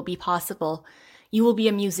anything will be possible. You will be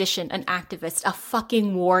a musician, an activist, a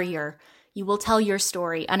fucking warrior. You will tell your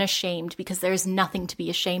story unashamed, because there is nothing to be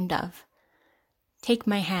ashamed of. Take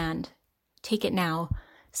my hand. Take it now,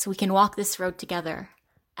 so we can walk this road together.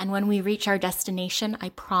 And when we reach our destination, I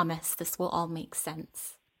promise this will all make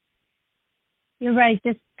sense. You're right.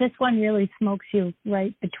 This one really smokes you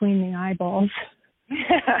right between the eyeballs.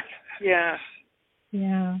 Yeah.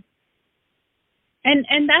 Yeah.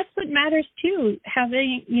 And that's what matters too.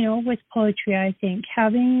 Having, with poetry, I think,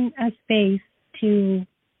 having a space to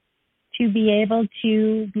be able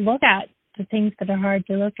to look at the things that are hard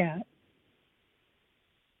to look at.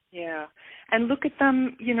 Yeah. And look at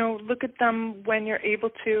them, when you're able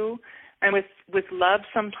to, and with love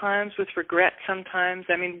sometimes, with regret sometimes.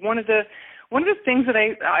 I mean, one of the things that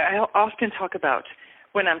I often talk about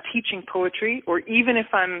when I'm teaching poetry, or even if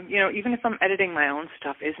I'm editing my own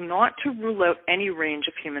stuff, is not to rule out any range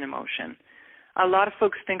of human emotion. A lot of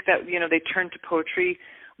folks think that, they turn to poetry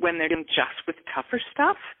when they're dealing just with tougher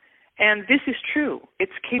stuff. And this is true.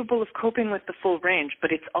 It's capable of coping with the full range,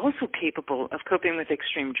 but it's also capable of coping with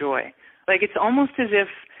extreme joy. Like, it's almost as if,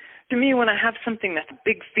 to me, when I have something that's a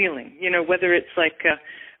big feeling, whether it's like,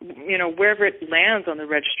 wherever it lands on the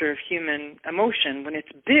register of human emotion, when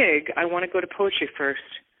it's big, I want to go to poetry first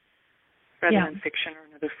rather than fiction or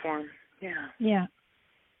another form. Yeah. Yeah.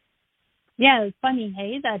 Yeah, it's funny,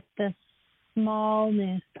 hey, that the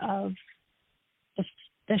smallness of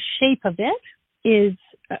the shape of it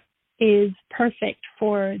is perfect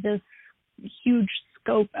for this huge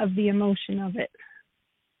scope of the emotion of it.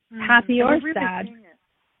 Happy or sad.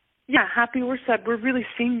 Yeah, happy or sad. We're really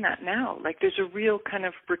seeing that now. Like, there's a real kind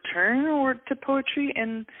of return to poetry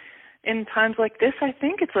in times like this, I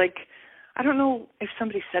think. It's like, I don't know if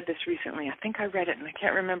somebody said this recently. I think I read it, and I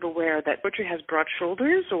can't remember where, that poetry has broad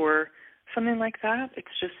shoulders or something like that.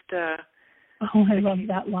 It's just... Oh, I love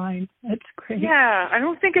that line. That's great. Yeah, I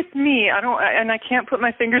don't think it's me. I can't put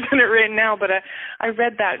my fingers on it right now, but I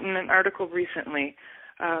read that in an article recently,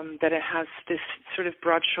 that it has this sort of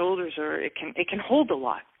broad shoulders, or it can hold a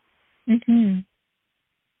lot. Mm-hmm.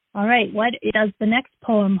 All right, what does the next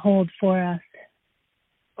poem hold for us?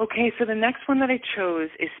 Okay, so the next one that I chose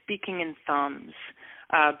is Speaking in Thumbs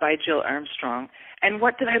by Jill Armstrong. And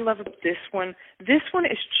what did I love about this one? This one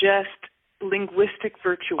is just linguistic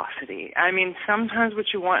virtuosity. I mean, sometimes what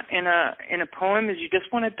you want in a poem is you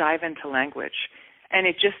just want to dive into language, and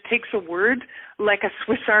it just takes a word like a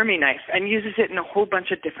Swiss Army knife and uses it in a whole bunch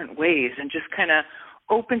of different ways and just kind of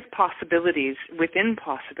opens possibilities within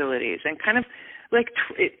possibilities, and kind of like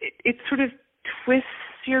it sort of twists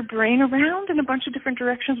your brain around in a bunch of different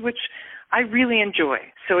directions, which I really enjoy.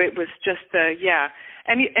 So it was just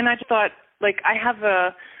and I thought, like, I have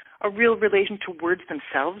a real relation to words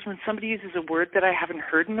themselves. When somebody uses a word that I haven't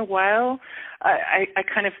heard in a while, I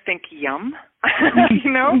kind of think yum,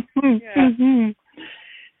 you know? Yeah. Mm-hmm.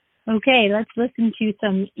 Okay, let's listen to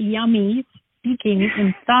some yummy speaking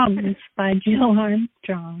in thumbs by Jill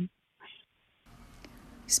Armstrong.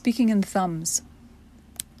 Speaking in thumbs.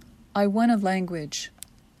 I won a language,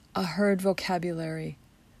 a heard vocabulary.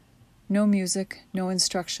 No music, no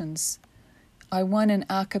instructions. I won an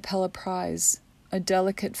a cappella prize, a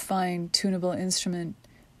delicate, fine, tunable instrument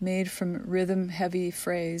made from rhythm-heavy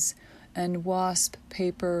phrase and wasp,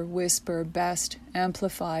 paper, whisper, best,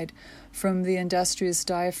 amplified from the industrious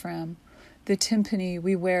diaphragm, the timpani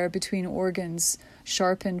we wear between organs,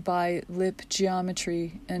 sharpened by lip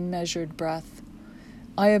geometry and measured breath.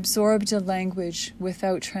 I absorbed a language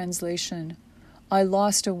without translation. I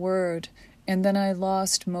lost a word, and then I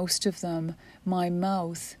lost most of them. My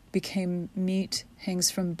mouth became meat,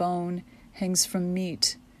 hangs from bone, hangs from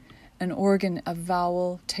meat, an organ of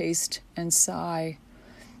vowel, taste, and sigh.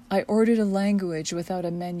 I ordered a language without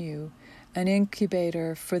a menu, an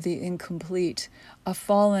incubator for the incomplete, a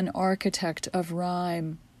fallen architect of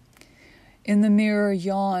rhyme. In the mirror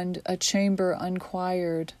yawned a chamber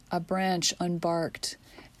unquired, a branch unbarked,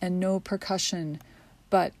 and no percussion,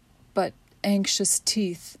 but anxious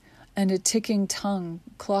teeth, and a ticking tongue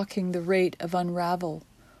clocking the rate of unravel.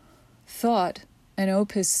 Thought, an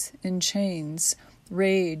opus in chains,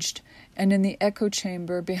 raged, and in the echo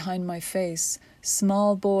chamber behind my face,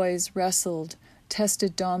 small boys wrestled,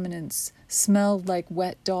 tested dominance, smelled like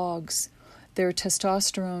wet dogs, their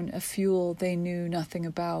testosterone a fuel they knew nothing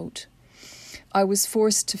about. I was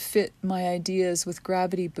forced to fit my ideas with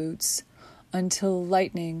gravity boots until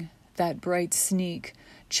lightning, that bright sneak,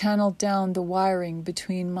 channeled down the wiring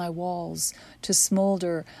between my walls to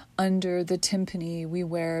smolder under the timpani we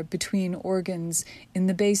wear between organs in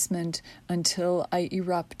the basement until I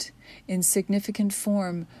erupt, in significant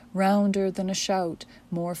form, rounder than a shout,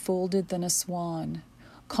 more folded than a swan.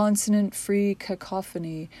 Consonant-free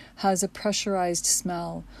cacophony has a pressurized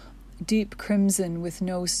smell, deep crimson with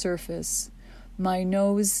no surface. My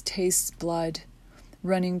nose tastes blood,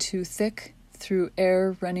 running too thick, through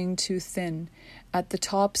air running too thin, at the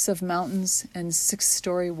tops of mountains and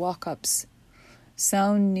 6-story walk-ups.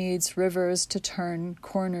 Sound needs rivers to turn,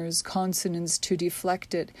 corners, consonants to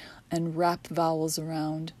deflect it, and wrap vowels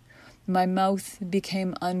around. My mouth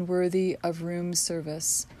became unworthy of room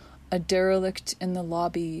service, a derelict in the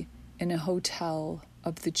lobby in a hotel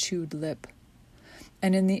of the chewed lip.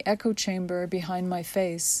 And in the echo chamber behind my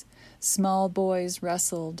face, small boys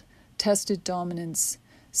wrestled, tested dominance,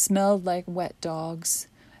 smelled like wet dogs,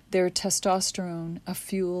 their testosterone a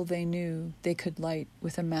fuel they knew they could light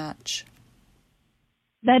with a match.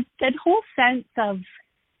 That whole sense of,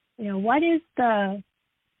 what is the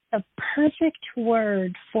perfect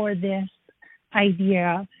word for this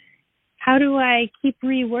idea? How do I keep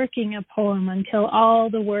reworking a poem until all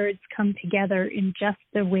the words come together in just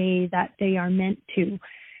the way that they are meant to?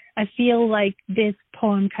 I feel like this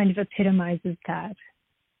poem kind of epitomizes that.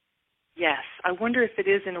 Yes, I wonder if it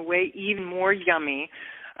is in a way even more yummy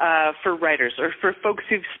for writers or for folks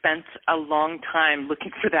who've spent a long time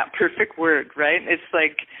looking for that perfect word, right? It's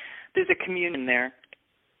like there's a communion there.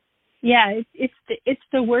 Yeah, it's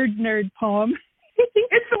the word nerd poem.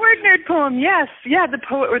 It's the word nerd poem, yes. Yeah, the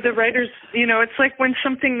poet or the writers, it's like when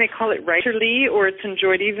something, they call it writerly, or it's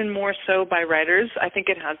enjoyed even more so by writers. I think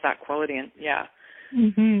it has that quality, yeah.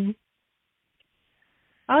 Mm-hmm.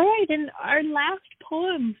 All right, and our last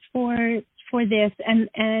poem for this,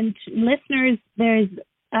 and listeners, there's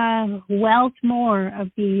a wealth more of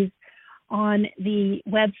these on the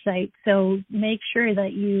website, so make sure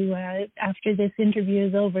that you, after this interview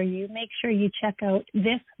is over, you make sure you check out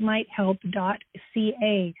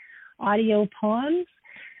thismighthelp.ca. Audio poems,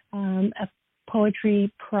 a poetry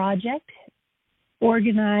project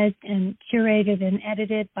organized and curated and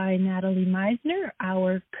edited by Natalie Meisner,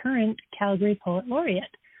 our current Calgary Poet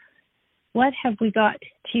Laureate. What have we got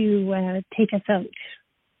to take us out?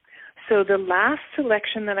 So the last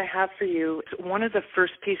selection that I have for you is one of the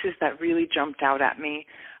first pieces that really jumped out at me.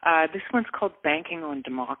 This one's called Banking on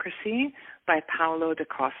Democracy by Paulo da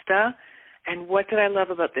Costa. And what did I love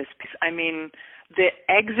about this piece? I mean, the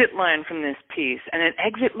exit line from this piece, and an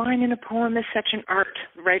exit line in a poem is such an art,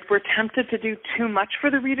 right? We're tempted to do too much for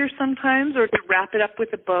the reader sometimes, or to wrap it up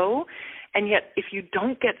with a bow. And yet, if you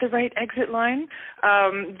don't get the right exit line,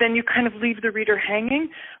 then you kind of leave the reader hanging.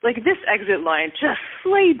 Like, this exit line just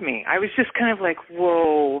slayed me. I was just kind of like,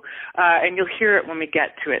 whoa. And you'll hear it when we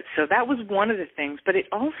get to it. So that was one of the things. But it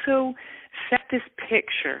also set this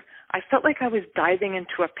picture. I felt like I was diving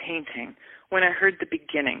into a painting when I heard the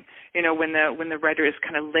beginning, you know, when the writer is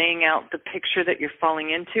kind of laying out the picture that you're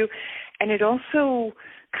falling into. And it also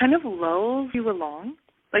kind of lulls you along.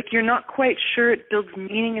 Like, you're not quite sure. It builds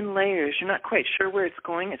meaning in layers. You're not quite sure where it's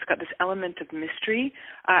going. It's got this element of mystery,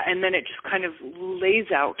 and then it just kind of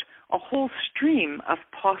lays out a whole stream of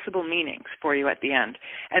possible meanings for you at the end.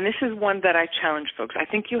 And this is one that I challenge folks. I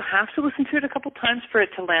think you have to listen to it a couple times for it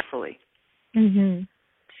to land fully. Mm-hmm.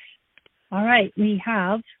 All right, we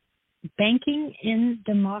have Banking in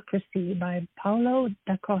Democracy by Paulo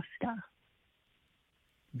da Costa.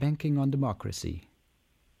 Banking on Democracy.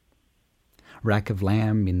 Rack of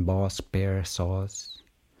lamb in boss pear sauce,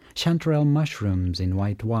 chanterelle mushrooms in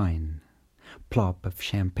white wine, plop of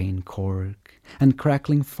champagne cork, and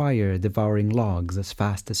crackling fire devouring logs as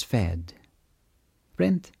fast as fed.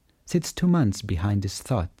 Brent sits 2 months behind his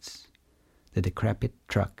thoughts. The decrepit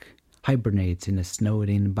truck hibernates in a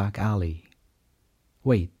snowed-in back alley,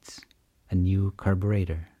 waits a new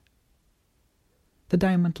carburetor. The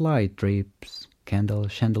diamond light drapes candle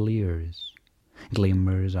chandeliers,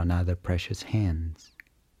 glimmers on other precious hands.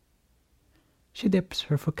 She dips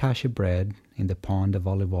her focaccia bread in the pond of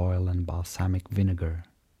olive oil and balsamic vinegar.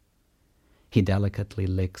 He delicately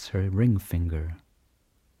licks her ring finger.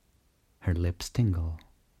 Her lips tingle.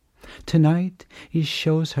 Tonight he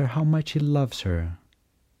shows her how much he loves her.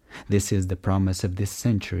 This is the promise of this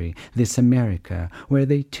century, this America, where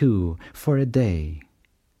they two, for a day,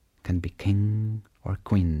 can be king or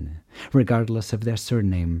queen, regardless of their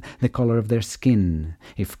surname, the color of their skin,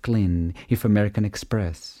 if clean, if American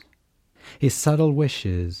Express. His subtle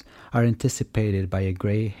wishes are anticipated by a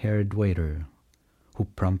gray-haired waiter, who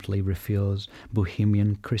promptly refills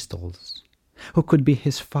Bohemian crystals, who could be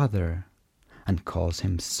his father, and calls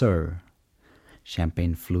him Sir.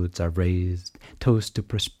 Champagne flutes are raised, toast to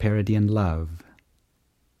prosperity and love.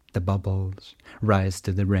 The bubbles rise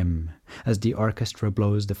to the rim as the orchestra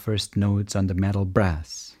blows the first notes on the metal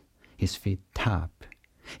brass. His feet tap.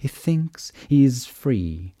 He thinks he is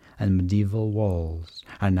free, and medieval walls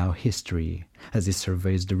are now history as he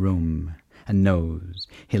surveys the room and knows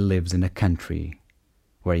he lives in a country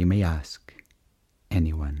where he may ask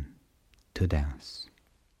anyone to dance.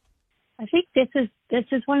 I think this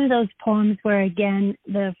is one of those poems where, again,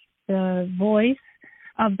 the voice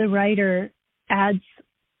of the writer adds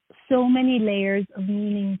so many layers of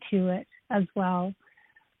meaning to it as well.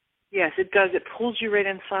 Yes, it does. It pulls you right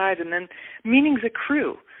inside, and then meanings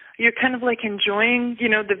accrue. You're kind of like enjoying, you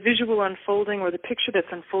know, the visual unfolding or the picture that's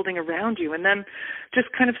unfolding around you, and then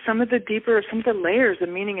just kind of some of the layers of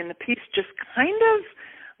meaning in the piece just kind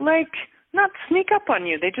of like not sneak up on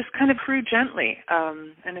you. They just kind of accrue gently,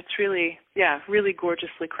 and it's really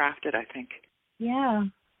gorgeously crafted, I think. Yeah.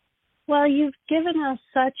 Well, you've given us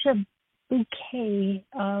such a bouquet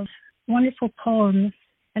of wonderful poems,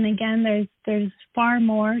 and again, there's far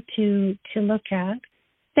more to look at.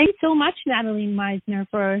 Thanks so much, Natalie Meisner,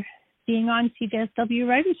 for being on CJSW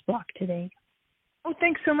Writer's Block today. Oh,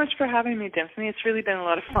 thanks so much for having me, Dymphny. It's really been a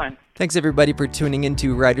lot of fun. Thanks, everybody, for tuning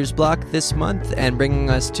into Writer's Block this month. And bringing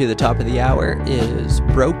us to the top of the hour is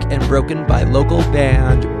Broke and Broken by local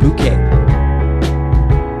band Bouquet.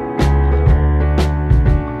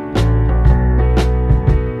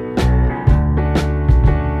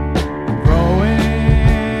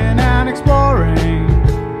 Growing and exploring,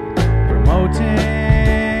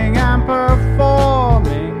 promoting and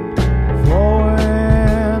performing,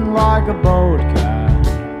 flowing like a boat,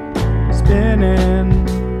 spinning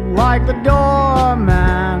like the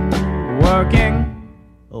doorman, working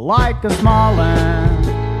like a small land,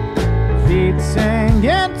 feet sink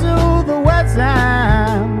into the wet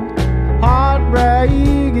sand, heartbreak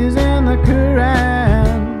is in the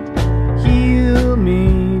current. Heal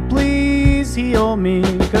me, please heal me,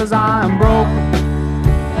 'cause I'm broke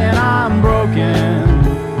and I'm broken.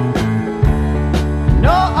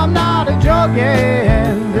 No, I'm not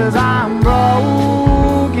joking, 'cause I'm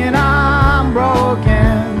broken, I'm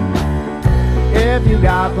broken. If you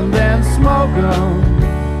got them, then smoke them.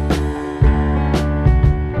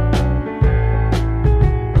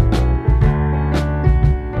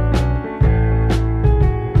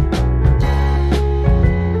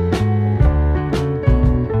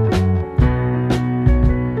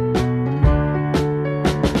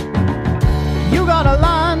 You got a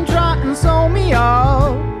line, try and sew me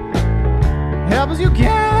up. Help as you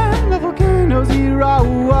can, the volcano zero.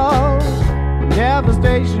 Never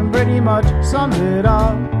devastation pretty much sums it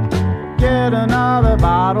up. Get another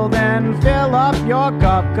bottle, then fill up your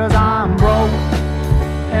cup, 'cause I'm broke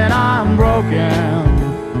and I'm broken.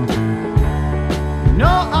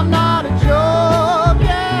 No, I'm not